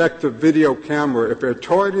 with respect to video camera, if they're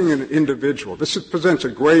targeting an individual, presents a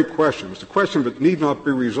grave question. It's a question that need not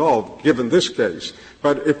be resolved given this case.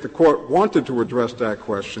 But if the Court wanted to address that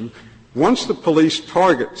question, once the police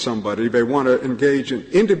target somebody, they want to engage in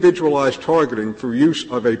individualized targeting through use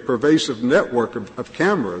of a pervasive network of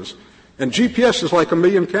cameras. And GPS is like 1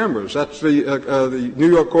 million cameras. That's the New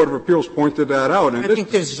York Court of Appeals pointed that out. And I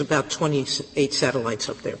think there's about 28 satellites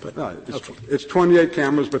up there. But no, it's 28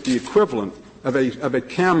 cameras, but the equivalent of a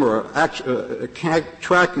camera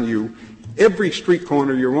tracking you every street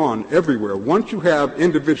corner you're on, everywhere. Once you have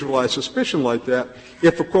individualized suspicion like that,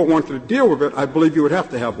 if the Court wanted to deal with it, I believe you would have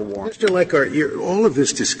to have a warrant. Mr. Leckhart, all of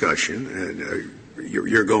this discussion, and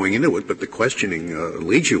you're going into it, but the questioning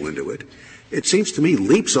leads you into it. It seems to me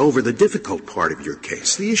leaps over the difficult part of your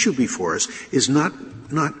case. The issue before us is not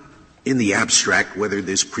in the abstract whether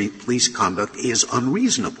this police conduct is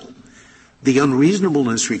unreasonable. The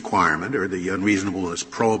unreasonableness requirement or the unreasonableness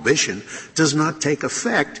prohibition does not take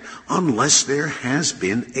effect unless there has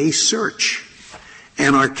been a search.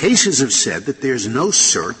 And our cases have said that there's no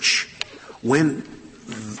search when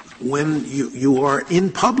you are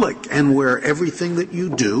in public and where everything that you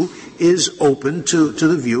do is open to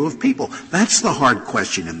the view of people. That's the hard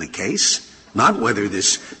question in the case, not whether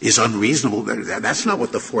this is unreasonable. That's not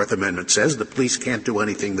what the Fourth Amendment says. The police can't do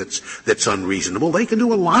anything that's unreasonable. They can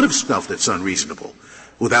do a lot of stuff that's unreasonable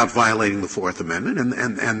without violating the Fourth Amendment,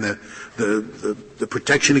 and the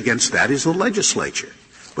protection against that is the legislature.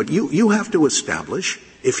 But you have to establish,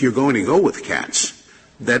 if you're going to go with Katz,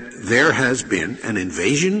 that there has been an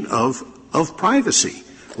invasion of privacy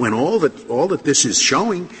when all that this is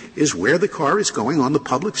showing is where the car is going on the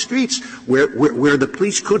public streets, where the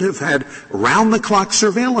police could have had round-the-clock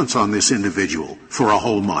surveillance on this individual for a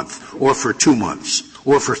whole month or for 2 months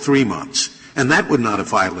or for 3 months. And that would not have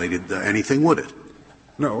violated anything, would it?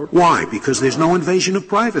 No. Why? Because there's no invasion of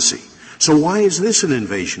privacy. So why is this an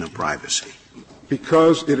invasion of privacy?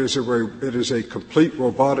 Because it is a complete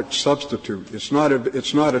robotic substitute. It's not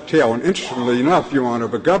a tail. And interestingly enough, Your Honor,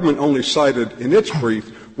 the government only cited in its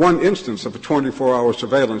brief one instance of a 24-hour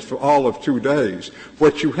surveillance for all of 2 days.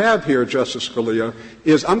 What you have here, Justice Scalia,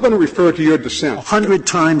 is I'm going to refer to your dissent. 100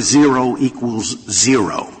 times 0 equals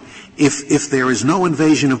 0. If there is no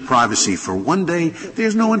invasion of privacy for 1 day,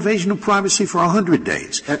 there's no invasion of privacy for 100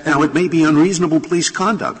 days. Now, it may be unreasonable police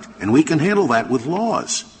conduct, and we can handle that with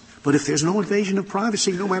laws. But if there's no invasion of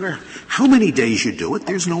privacy, no matter how many days you do it,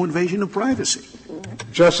 there's no invasion of privacy.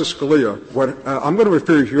 Justice Scalia, I'm going to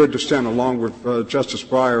refer to your dissent along with Justice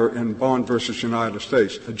Breyer in Bond versus United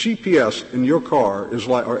States. A GPS in your car is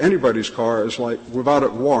like, or anybody's car is like, without a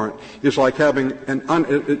warrant, is like having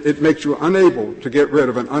it makes you unable to get rid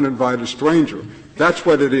of an uninvited stranger. That's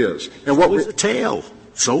what it is. And what is a tail?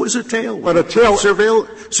 So is a tail. But a tail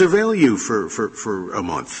surveil you for a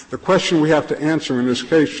month. The question we have to answer in this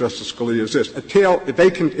case, Justice Scalia, is this: a tail. If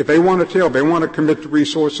they want a tail, they want to commit to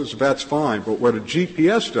resources. That's fine. But what a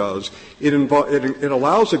GPS does, it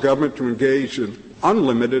allows the government to engage in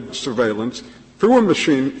unlimited surveillance through a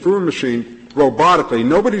machine robotically.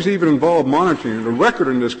 Nobody's even involved monitoring. The record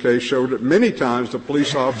in this case showed that many times the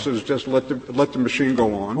police officers just let the machine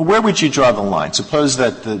go on. Well, where would you draw the line? Suppose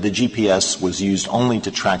that the GPS was used only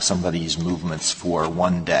to track somebody's movements for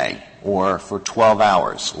 1 day, or for 12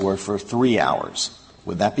 hours, or for 3 hours.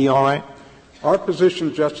 Would that be all right? Our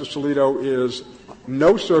position, Justice Alito, is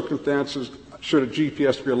no circumstances should a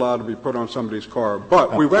GPS be allowed to be put on somebody's car.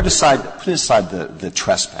 But we put aside the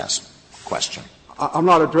trespass question. I'm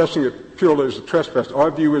not addressing it purely as a trespass.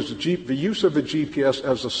 Our view is the use of the GPS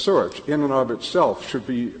as a search in and of itself should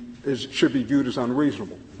be viewed as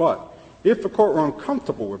unreasonable. But if the Court were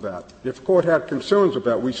uncomfortable with that, if the Court had concerns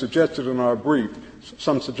about it, we suggested in our brief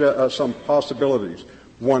some possibilities.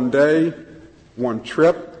 1 day, 1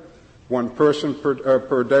 trip, 1 person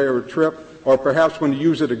per day or a trip, or perhaps when you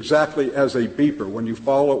use it exactly as a beeper, when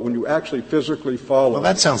you actually physically follow. Well,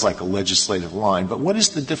 that sounds like a legislative line, but what is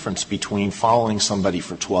the difference between following somebody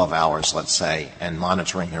for 12 hours, let's say, and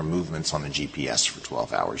monitoring their movements on the GPS for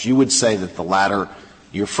 12 hours? You would say that the latter,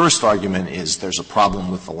 your first argument is there's a problem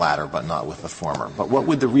with the latter but not with the former. But what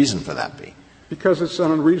would the reason for that be? Because it's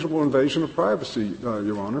an unreasonable invasion of privacy,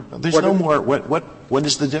 Your Honor. There's what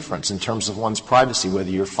is the difference in terms of one's privacy, whether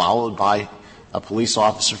you're followed by a police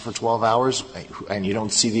officer for 12 hours and you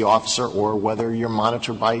don't see the officer, or whether you're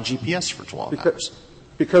monitored by a GPS for 12 hours?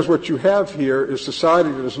 Because what you have here is society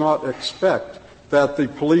that does not expect that the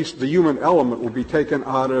human element will be taken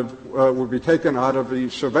out of the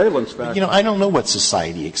surveillance vacuum. I don't know what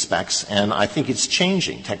society expects, and I think it's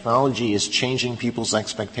changing. Technology is changing people's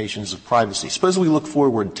expectations of privacy. Suppose we look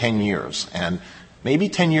forward 10 years, and maybe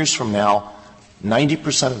 10 years from now,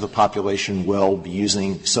 90% of the population will be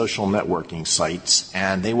using social networking sites,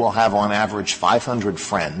 and they will have on average 500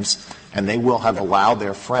 friends, and they will have allowed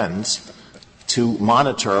their friends to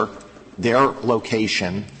monitor their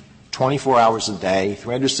location 24 hours a day,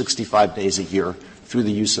 365 days a year through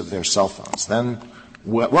the use of their cell phones. Then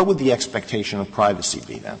what would the expectation of privacy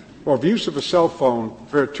be then? Well, the use of a cell phone,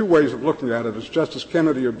 there are two ways of looking at it. As Justice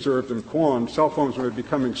Kennedy observed in Quan, cell phones are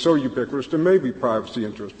becoming so ubiquitous there may be privacy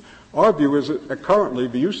interest. Our view is that currently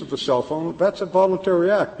the use of the cell phone, that's a voluntary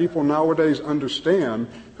act. People nowadays understand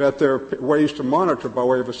that there are ways to monitor by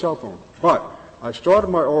way of a cell phone. But I started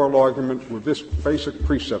my oral argument with this basic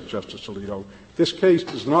precept, Justice Alito. This case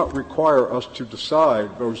does not require us to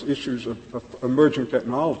decide those issues of emerging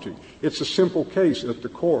technology. It's a simple case at the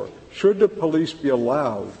core. Should the police be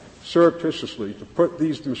allowed surreptitiously to put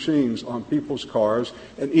these machines on people's cars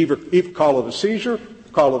and either call it a seizure,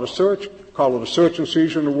 call it a search and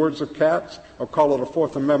seizure in the words of Katz, or call it a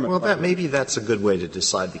Fourth Amendment? Well, maybe that's a good way to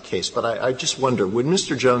decide the case. But I just wonder, would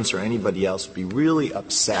Mr. Jones or anybody else be really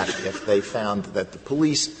upset if they found that the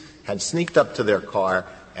police had sneaked up to their car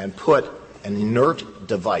and put an inert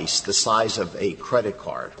device the size of a credit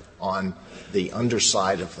card on the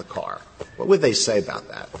underside of the car? What would they say about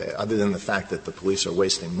that, other than the fact that the police are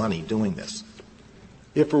wasting money doing this?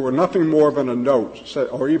 If it were nothing more than a note,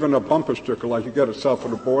 or even a bumper sticker like you get at south of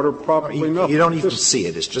the border, probably nothing. You don't even see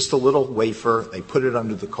it. It's just a little wafer. They put it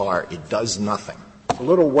under the ar. It does nothing. A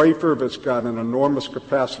little wafer that's got an enormous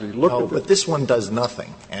capacity. But this one does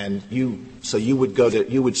nothing. And you would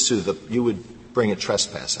bring a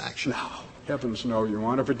trespass action. No. Heavens no, Your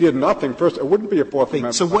Honor. If it did nothing, first, it wouldn't be a Fourth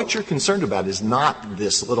Amendment. So what you're concerned about is not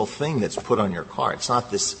this little thing that's put on your car. It's not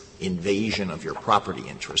this invasion of your property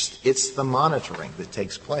interest. It's the monitoring that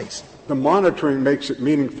takes place. The monitoring makes it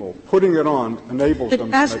meaningful. Putting it on enables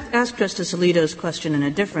them to ask Justice Alito's question in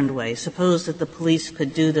a different way. Suppose that the police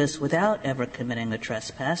could do this without ever committing a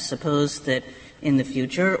trespass. Suppose that in the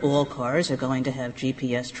future all cars are going to have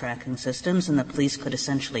GPS tracking systems and the police could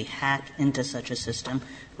essentially hack into such a system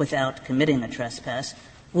without committing a trespass.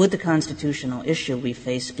 Would the constitutional issue we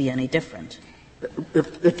face be any different?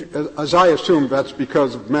 As I assume, that's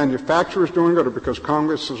because manufacturers doing it or because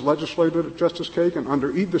Congress has legislated it, Justice Kagan.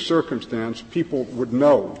 Under either circumstance, people would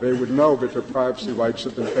know. They would know that their privacy rights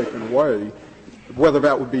have been taken away. Whether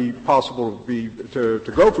that would be possible to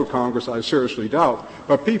go through Congress, I seriously doubt.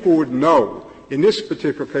 But people would know. In this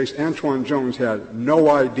particular case, Antoine Jones had no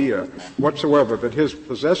idea whatsoever that his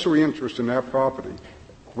possessory interest in that property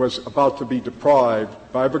was about to be deprived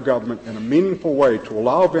by the government in a meaningful way to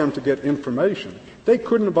allow them to get information they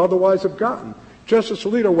couldn't have otherwise have gotten. Justice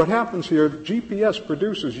Alito, what happens here, GPS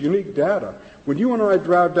produces unique data. When you and I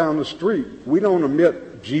drive down the street, we don't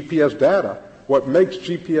emit GPS data. What makes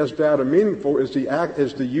GPS data meaningful is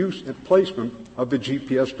the use and placement of the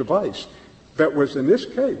GPS device. That was in this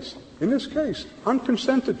case,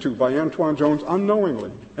 unconsented to by Antoine Jones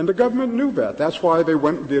unknowingly. And the government knew that. That's why they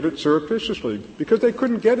went and did it surreptitiously, because they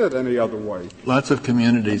couldn't get it any other way. Lots of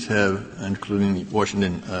communities have, including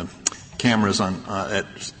Washington, cameras at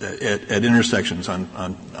intersections on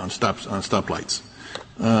stoplights.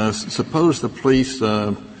 Suppose the police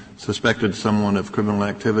suspected someone of criminal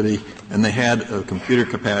activity and they had a computer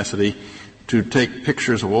capacity to take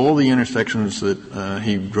pictures of all the intersections that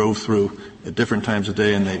he drove through at different times of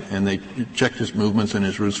day, and they checked his movements and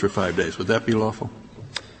his routes for 5 days. Would that be lawful?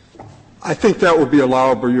 I think that would be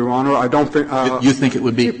allowable, Your Honor. I don't think you think it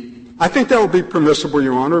would be? I think that would be permissible,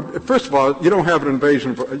 Your Honor. First of all, you don't have an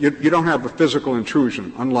invasion. You don't have a physical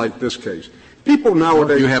intrusion, unlike this case. People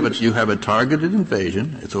nowadays you have a targeted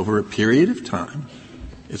invasion. It's over a period of time.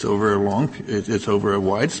 It's over it's over a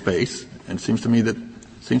wide space. And it seems to me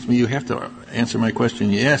you have to answer my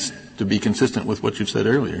question yes to be consistent with what you said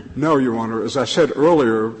earlier. No, Your Honor. As I said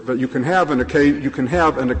earlier, that you can have an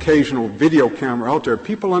occasional video camera out there.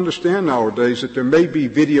 People understand nowadays that there may be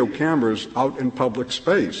video cameras out in public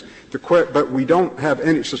space. But we don't have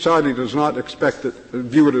any. Society does not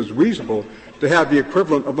view it as reasonable to have the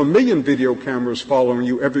equivalent of 1 million video cameras following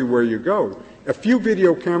you everywhere you go. A few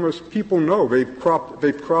video cameras, people know they've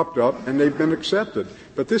cropped up and they've been accepted.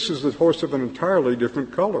 But this is a horse of an entirely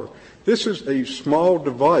different color. This is a small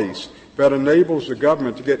device that enables the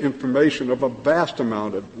government to get information of a vast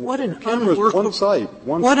amount of cameras, one site.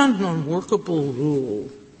 What an unworkable rule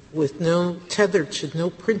tethered to no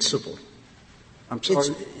principle. I'm sorry?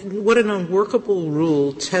 What an unworkable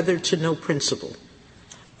rule tethered to no principle.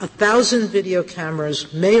 1,000 video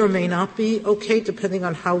cameras may or may not be okay, depending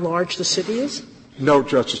on how large the city is? No,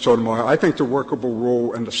 Justice Sotomayor. I think the workable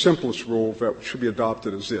rule and the simplest rule that should be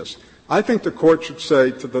adopted is this. I think the court should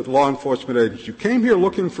say to the law enforcement agents, you came here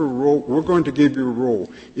looking for a rule, we're going to give you a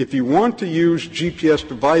rule. If you want to use GPS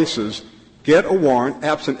devices, get a warrant,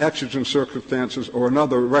 absent exigent circumstances or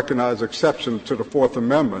another recognized exception to the Fourth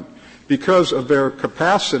Amendment, because of their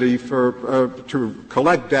capacity to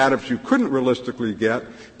collect data that you couldn't realistically get,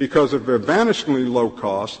 because of their vanishingly low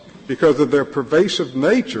cost, because of their pervasive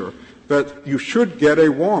nature, that you should get a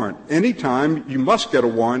warrant. You must get a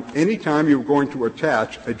warrant anytime you're going to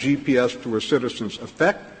attach a GPS to a citizen's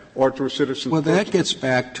effect or to a citizen's Well, that gets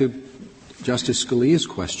back to Justice Scalia's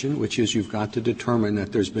question, which is you've got to determine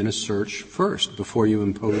that there's been a search first before you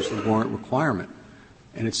impose the warrant requirement.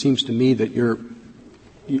 And it seems to me that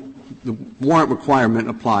the warrant requirement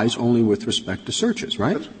applies only with respect to searches,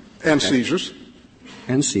 right? And seizures.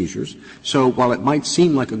 And seizures. So while it might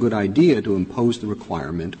seem like a good idea to impose the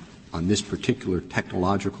requirement on this particular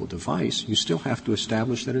technological device, you still have to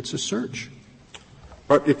establish that it's a search.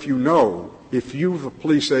 But if you, the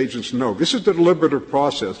police agents know, this is the deliberative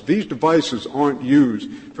process. These devices aren't used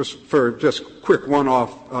for just quick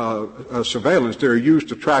one-off surveillance. They're used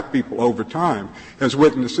to track people over time, as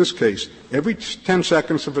witnessed this case, every 10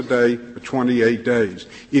 seconds of a day for 28 days.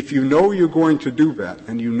 If you know you're going to do that,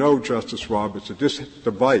 and you know, Justice Roberts, that this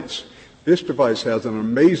device has an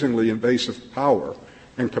amazingly invasive power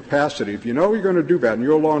and capacity. If you know you're going to do that and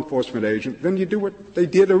you're a law enforcement agent, then you do what they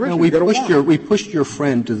did originally. We pushed your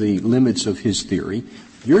friend to the limits of his theory.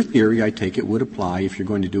 Your theory, I take it, would apply if you're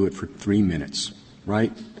going to do it for 3 minutes,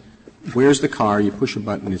 right? Where's the car? You push a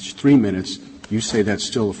button. It's 3 minutes. You say that's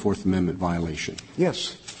still a Fourth Amendment violation.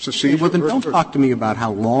 Yes. Well, then don't talk to me about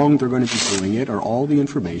how long they're going to be doing it or all the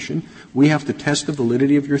information. We have to test the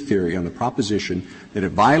validity of your theory on the proposition that it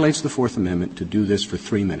violates the Fourth Amendment to do this for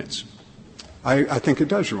 3 minutes. I think it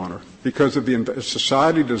does, Your Honor, because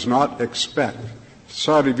society does not expect.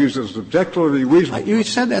 Society views it as objectively reasonable. You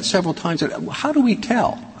said that several times. How do we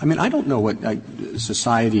tell? I mean, I don't know what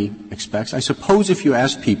society expects. I suppose if you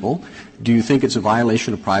ask people, do you think it's a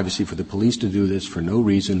violation of privacy for the police to do this for no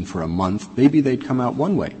reason for a month, maybe they'd come out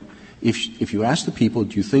one way. If you ask the people,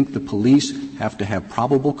 do you think the police have to have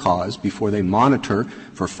probable cause before they monitor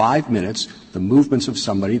for 5 minutes the movements of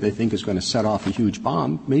somebody they think is going to set off a huge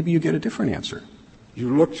bomb, maybe you get a different answer. You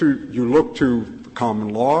look to common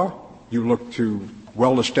law, you look to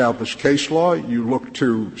well-established case law, you look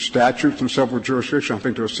to statutes in several jurisdictions. I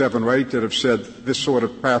think there are 7 or 8 that have said this sort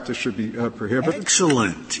of practice should be prohibited.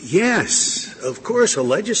 Excellent. Yes. Of course, a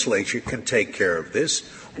legislature can take care of this,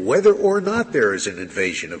 whether or not there is an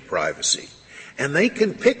invasion of privacy. And they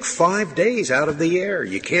can pick 5 days out of the air.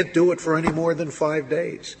 You can't do it for any more than 5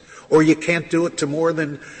 days. Or you can't do it to more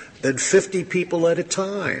than 50 people at a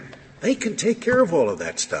time. They can take care of all of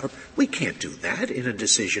that stuff. We can't do that in a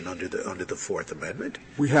decision under the Fourth Amendment.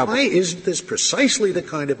 Why isn't this precisely the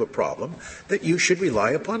kind of a problem that you should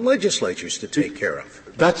rely upon legislatures to take care of?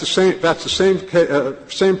 That's the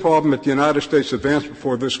same problem that the United States advanced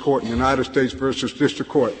before this Court in the United States versus District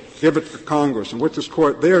Court. Give it to Congress. And what this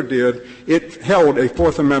Court there did, it held a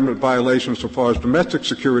Fourth Amendment violation so far as domestic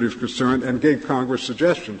security is concerned and gave Congress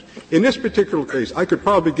suggestions. In this particular case, I could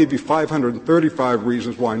probably give you 535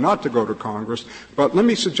 reasons why not to go to Congress, but let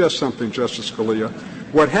me suggest something, Justice Scalia.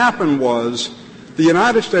 What happened was the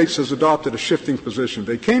United States has adopted a shifting position.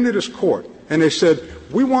 They came to this Court and they said,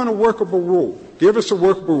 we want a workable rule. Give us a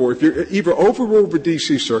workable rule. If you either overrule the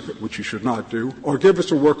D.C. Circuit, which you should not do, or give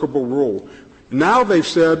us a workable rule. Now they've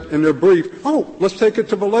said in their brief, let's take it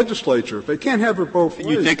to the legislature. They can't have it both ways.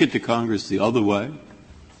 Can you take it to Congress the other way?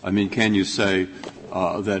 I mean, can you say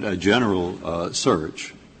that a general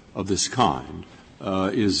search of this kind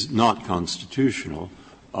is not constitutional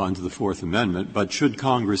under the Fourth Amendment, but should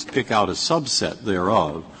Congress pick out a subset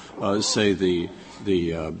thereof, say the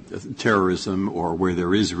terrorism or where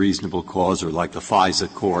there is reasonable cause, or like the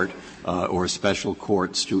FISA court or special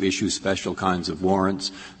courts to issue special kinds of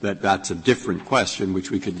warrants, that's a different question which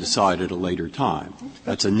we could decide at a later time.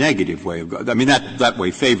 That's a negative way of going. I mean, that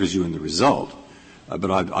way favors you in the result. But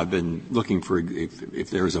I've been looking for if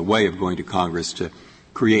there is a way of going to Congress to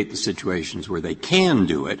create the situations where they can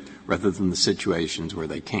do it rather than the situations where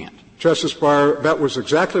they can't. Justice Breyer, that was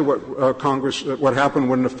exactly what what happened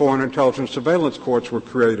when the Foreign Intelligence Surveillance Courts were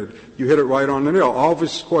created. You hit it right on the nail. All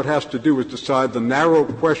this Court has to do is decide the narrow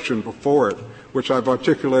question before it, which I've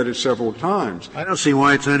articulated several times. I don't see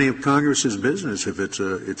why it's any of Congress's business if it's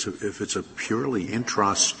a purely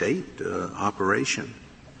intrastate operation.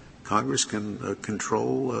 Congress can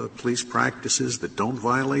control police practices that don't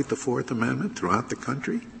violate the Fourth Amendment throughout the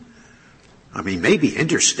country. I mean, maybe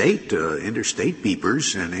interstate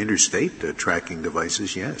beepers and interstate tracking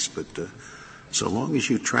devices, yes, but so long as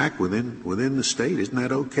you track within the state, isn't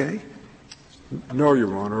that okay? No,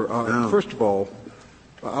 Your Honor. No. First of all,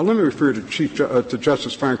 let me refer to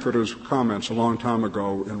Justice Frankfurter's comments a long time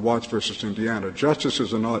ago in Watts versus Indiana.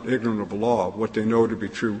 Justices are not ignorant of the law, what they know to be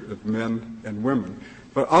true of men and women.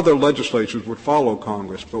 But other legislatures would follow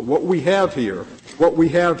Congress. But what we have here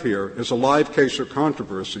is a live case of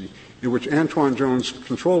controversy in which Antoine Jones'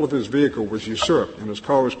 control of his vehicle was usurped and his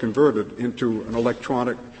car was converted into an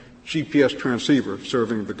electronic GPS transceiver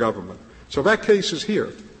serving the government. So that case is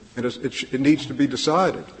here, and it needs to be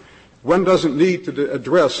decided. One doesn't need to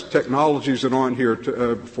address technologies that aren't here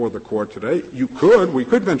before the Court today. We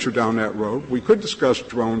could venture down that road. We could discuss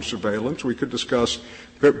drone surveillance. We could discuss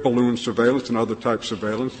balloon surveillance and other types of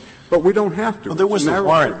surveillance. But we don't have to. Well, there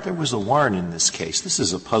was a warrant in this case. This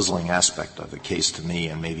is a puzzling aspect of the case to me,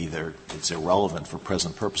 and maybe it's irrelevant for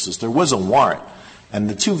present purposes. There was a warrant, and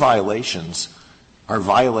the two violations are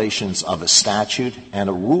violations of a statute and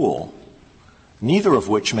a rule, neither of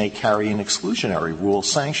which may carry an exclusionary rule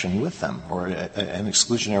sanction with them or an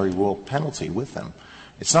exclusionary rule penalty with them.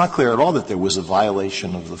 It's not clear at all that there was a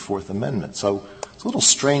violation of the Fourth Amendment. So it's a little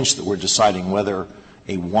strange that we're deciding whether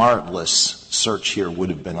a warrantless search here would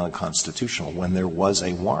have been unconstitutional when there was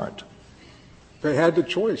a warrant. They had the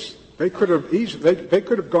choice. They could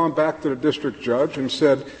have gone back to the district judge and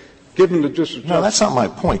said, given the district judge. No, that's not my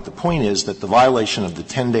point. The point is that the violation of the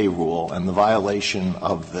 10-day rule and the violation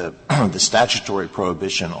of the statutory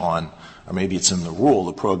prohibition on, or maybe it's in the rule,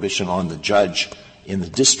 the prohibition on the judge in the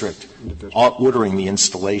district ordering the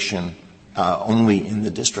installation only in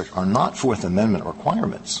the district are not Fourth Amendment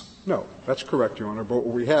requirements. No, that's correct, Your Honor. But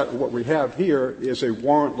what we have here is a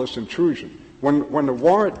warrantless intrusion. When the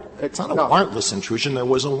warrant — It's not a warrantless intrusion. There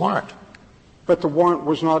was a warrant. But the warrant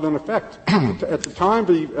was not in effect. At the time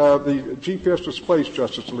the GPS was placed,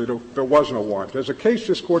 Justice Alito, there was no warrant. There's a case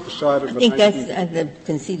this Court decided in the I think that's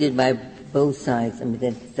conceded by both sides. I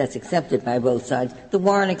mean, that's accepted by both sides. The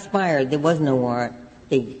warrant expired. There was no warrant.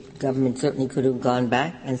 The government certainly could have gone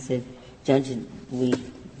back and said, Judge, we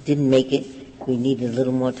didn't make it. We need a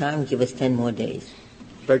little more time. Give us 10 more days.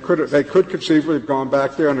 They could conceivably have gone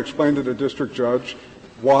back there and explained to the district judge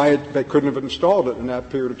why they couldn't have installed it in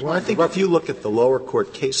that period of time. Well, I think if you look at the lower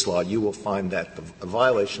court case law, you will find that a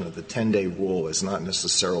violation of the 10-day rule is not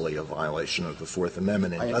necessarily a violation of the Fourth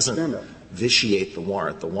Amendment. It doesn't vitiate the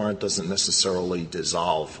warrant. The warrant doesn't necessarily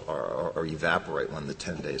dissolve or evaporate when the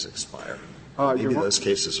 10 days expire. Maybe those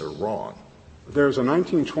cases are wrong. There's a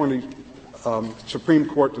 1920 Supreme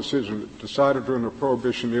Court decision decided during the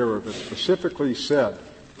Prohibition era that specifically said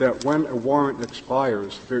that when a warrant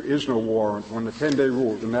expires, there is no warrant. When the 10-day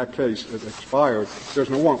rule, in that case, is expired, there's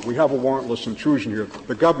no warrant. We have a warrantless intrusion here.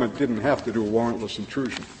 The government didn't have to do a warrantless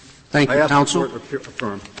intrusion. Thank you, counsel.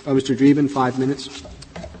 Mr. Dreeben, 5 minutes.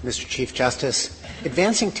 Mr. Chief Justice,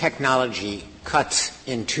 advancing technology cuts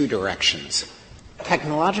in two directions.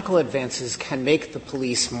 Technological advances can make the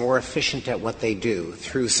police more efficient at what they do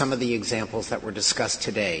through some of the examples that were discussed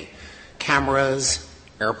today. Cameras,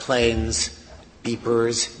 airplanes,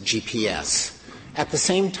 beepers, GPS. At the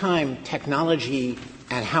same time, technology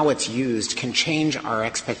and how it's used can change our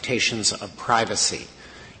expectations of privacy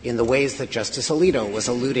in the ways that Justice Alito was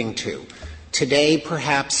alluding to. Today,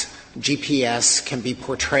 perhaps, GPS can be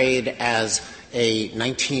portrayed as a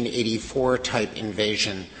 1984-type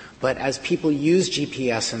invasion, but as people use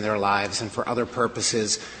GPS in their lives and for other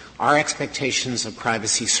purposes, our expectations of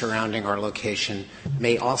privacy surrounding our location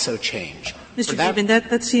may also change. Mr. Dreeben,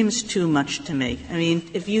 that seems too much to me. I mean,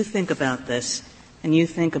 if you think about this, and you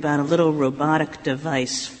think about a little robotic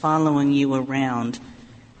device following you around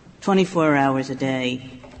 24 hours a day,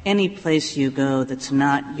 any place you go that's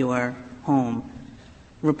not your home,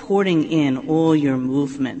 reporting in all your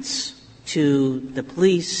movements to the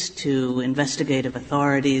police, to investigative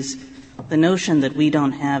authorities, the notion that we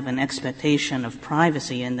don't have an expectation of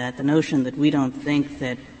privacy in that, the notion that we don't think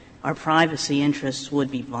that our privacy interests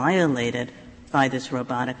would be violated by this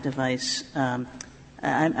robotic device,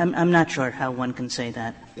 I'm not sure how one can say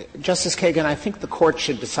that. Justice Kagan, I think the Court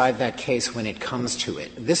should decide that case when it comes to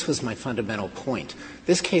it. This was my fundamental point.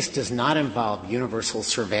 This case does not involve universal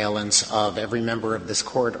surveillance of every member of this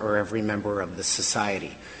Court or every member of the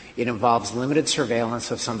society. It involves limited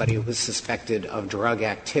surveillance of somebody who is suspected of drug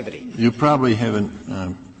activity. You probably haven't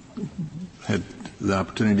had the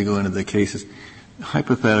opportunity to go into the cases.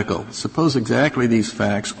 Hypothetical. Suppose exactly these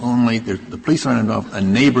facts, only the police aren't involved. A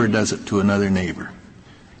neighbor does it to another neighbor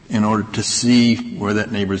in order to see where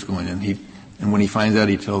that neighbor is going. And when he finds out,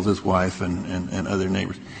 he tells his wife and other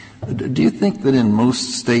neighbors. Do you think that in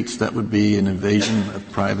most states that would be an invasion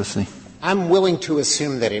of privacy? I'm willing to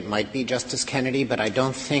assume that it might be, Justice Kennedy, but I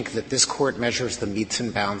don't think that this Court measures the metes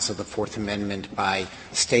and bounds of the Fourth Amendment by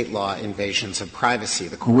state law invasions of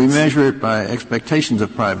privacy. We measure it by expectations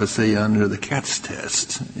of privacy under the Katz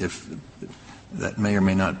test, if that may or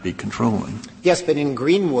may not be controlling. Yes, but in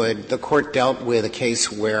Greenwood, the Court dealt with a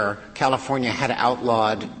case where California had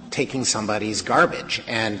outlawed taking somebody's garbage,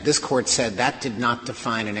 and this Court said that did not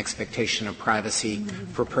define an expectation of privacy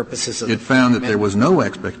for purposes of it found that there was no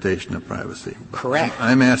expectation of privacy. Correct.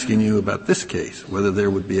 I'm asking you about this case, whether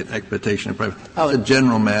there would be an expectation of privacy. It's a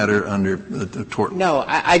general matter under the tort. No,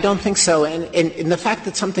 I don't think so. And the fact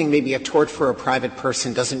that something may be a tort for a private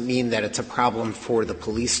person doesn't mean that it's a problem for the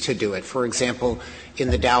police to do it. For example, in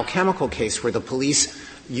the Dow Chemical case, where the police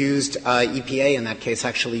used EPA in that case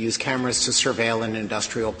actually used cameras to surveil an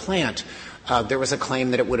industrial plant, there was a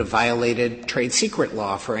claim that it would have violated trade secret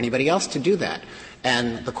law for anybody else to do that.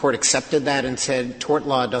 And the Court accepted that and said tort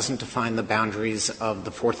law doesn't define the boundaries of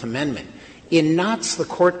the Fourth Amendment. In Knotts, the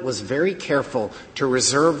Court was very careful to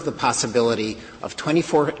reserve the possibility of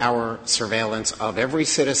 24-hour surveillance of every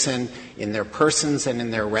citizen in their persons and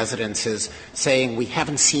in their residences, saying we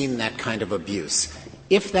haven't seen that kind of abuse.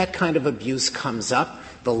 If that kind of abuse comes up,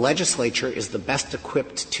 the legislature is the best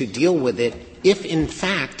equipped to deal with it if, in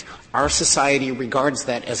fact, our society regards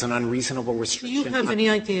that as an unreasonable restriction. Do you have any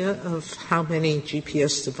idea of how many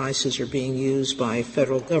GPS devices are being used by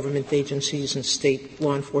federal government agencies and state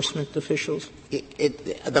law enforcement officials?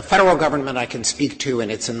 The federal government I can speak to,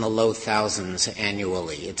 and it's in the low thousands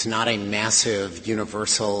annually. It's not a massive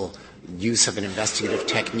universal use of an investigative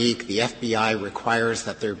technique. The FBI requires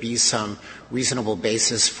that there be some reasonable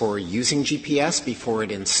basis for using GPS before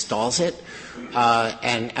it installs it.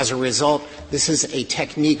 And as a result, this is a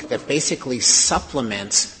technique that basically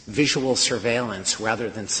supplements visual surveillance rather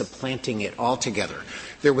than supplanting it altogether.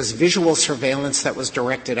 There was visual surveillance that was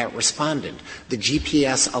directed at respondent. The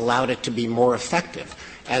GPS allowed it to be more effective.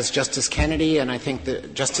 As Justice Kennedy and I think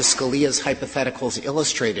that Justice Scalia's hypotheticals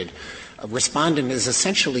illustrated, a respondent is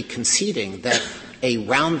essentially conceding that a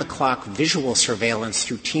round-the-clock visual surveillance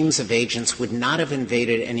through teams of agents would not have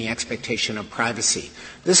invaded any expectation of privacy.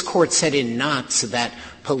 This Court said in Knotts that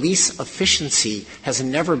police efficiency has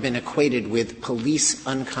never been equated with police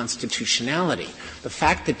unconstitutionality. The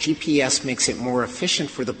fact that GPS makes it more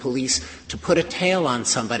efficient for the police to put a tail on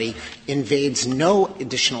somebody invades no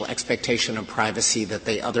additional expectation of privacy that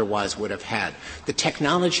they otherwise would have had. The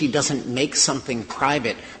technology doesn't make something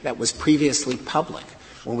private that was previously public.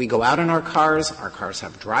 When we go out in our cars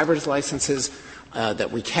have driver's licenses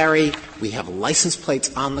that we carry. We have license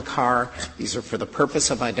plates on the car. These are for the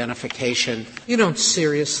purpose of identification. You don't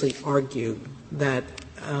seriously argue that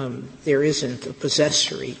there isn't a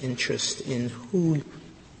possessory interest in who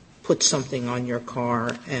puts something on your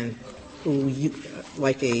car and who you,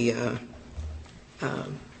 like a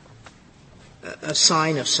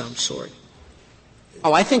sign of some sort.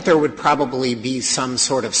 Oh, I think there would probably be some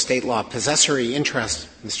sort of state law possessory interest.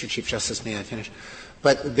 Mr. Chief Justice, may I finish?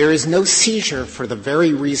 But there is no seizure for the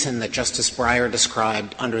very reason that Justice Breyer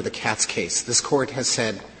described under the Katz case. This Court has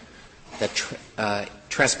said that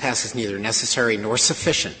trespass is neither necessary nor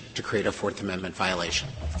sufficient to create a Fourth Amendment violation.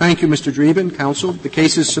 Thank you, Mr. Dreeben. Counsel, the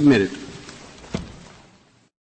case is submitted.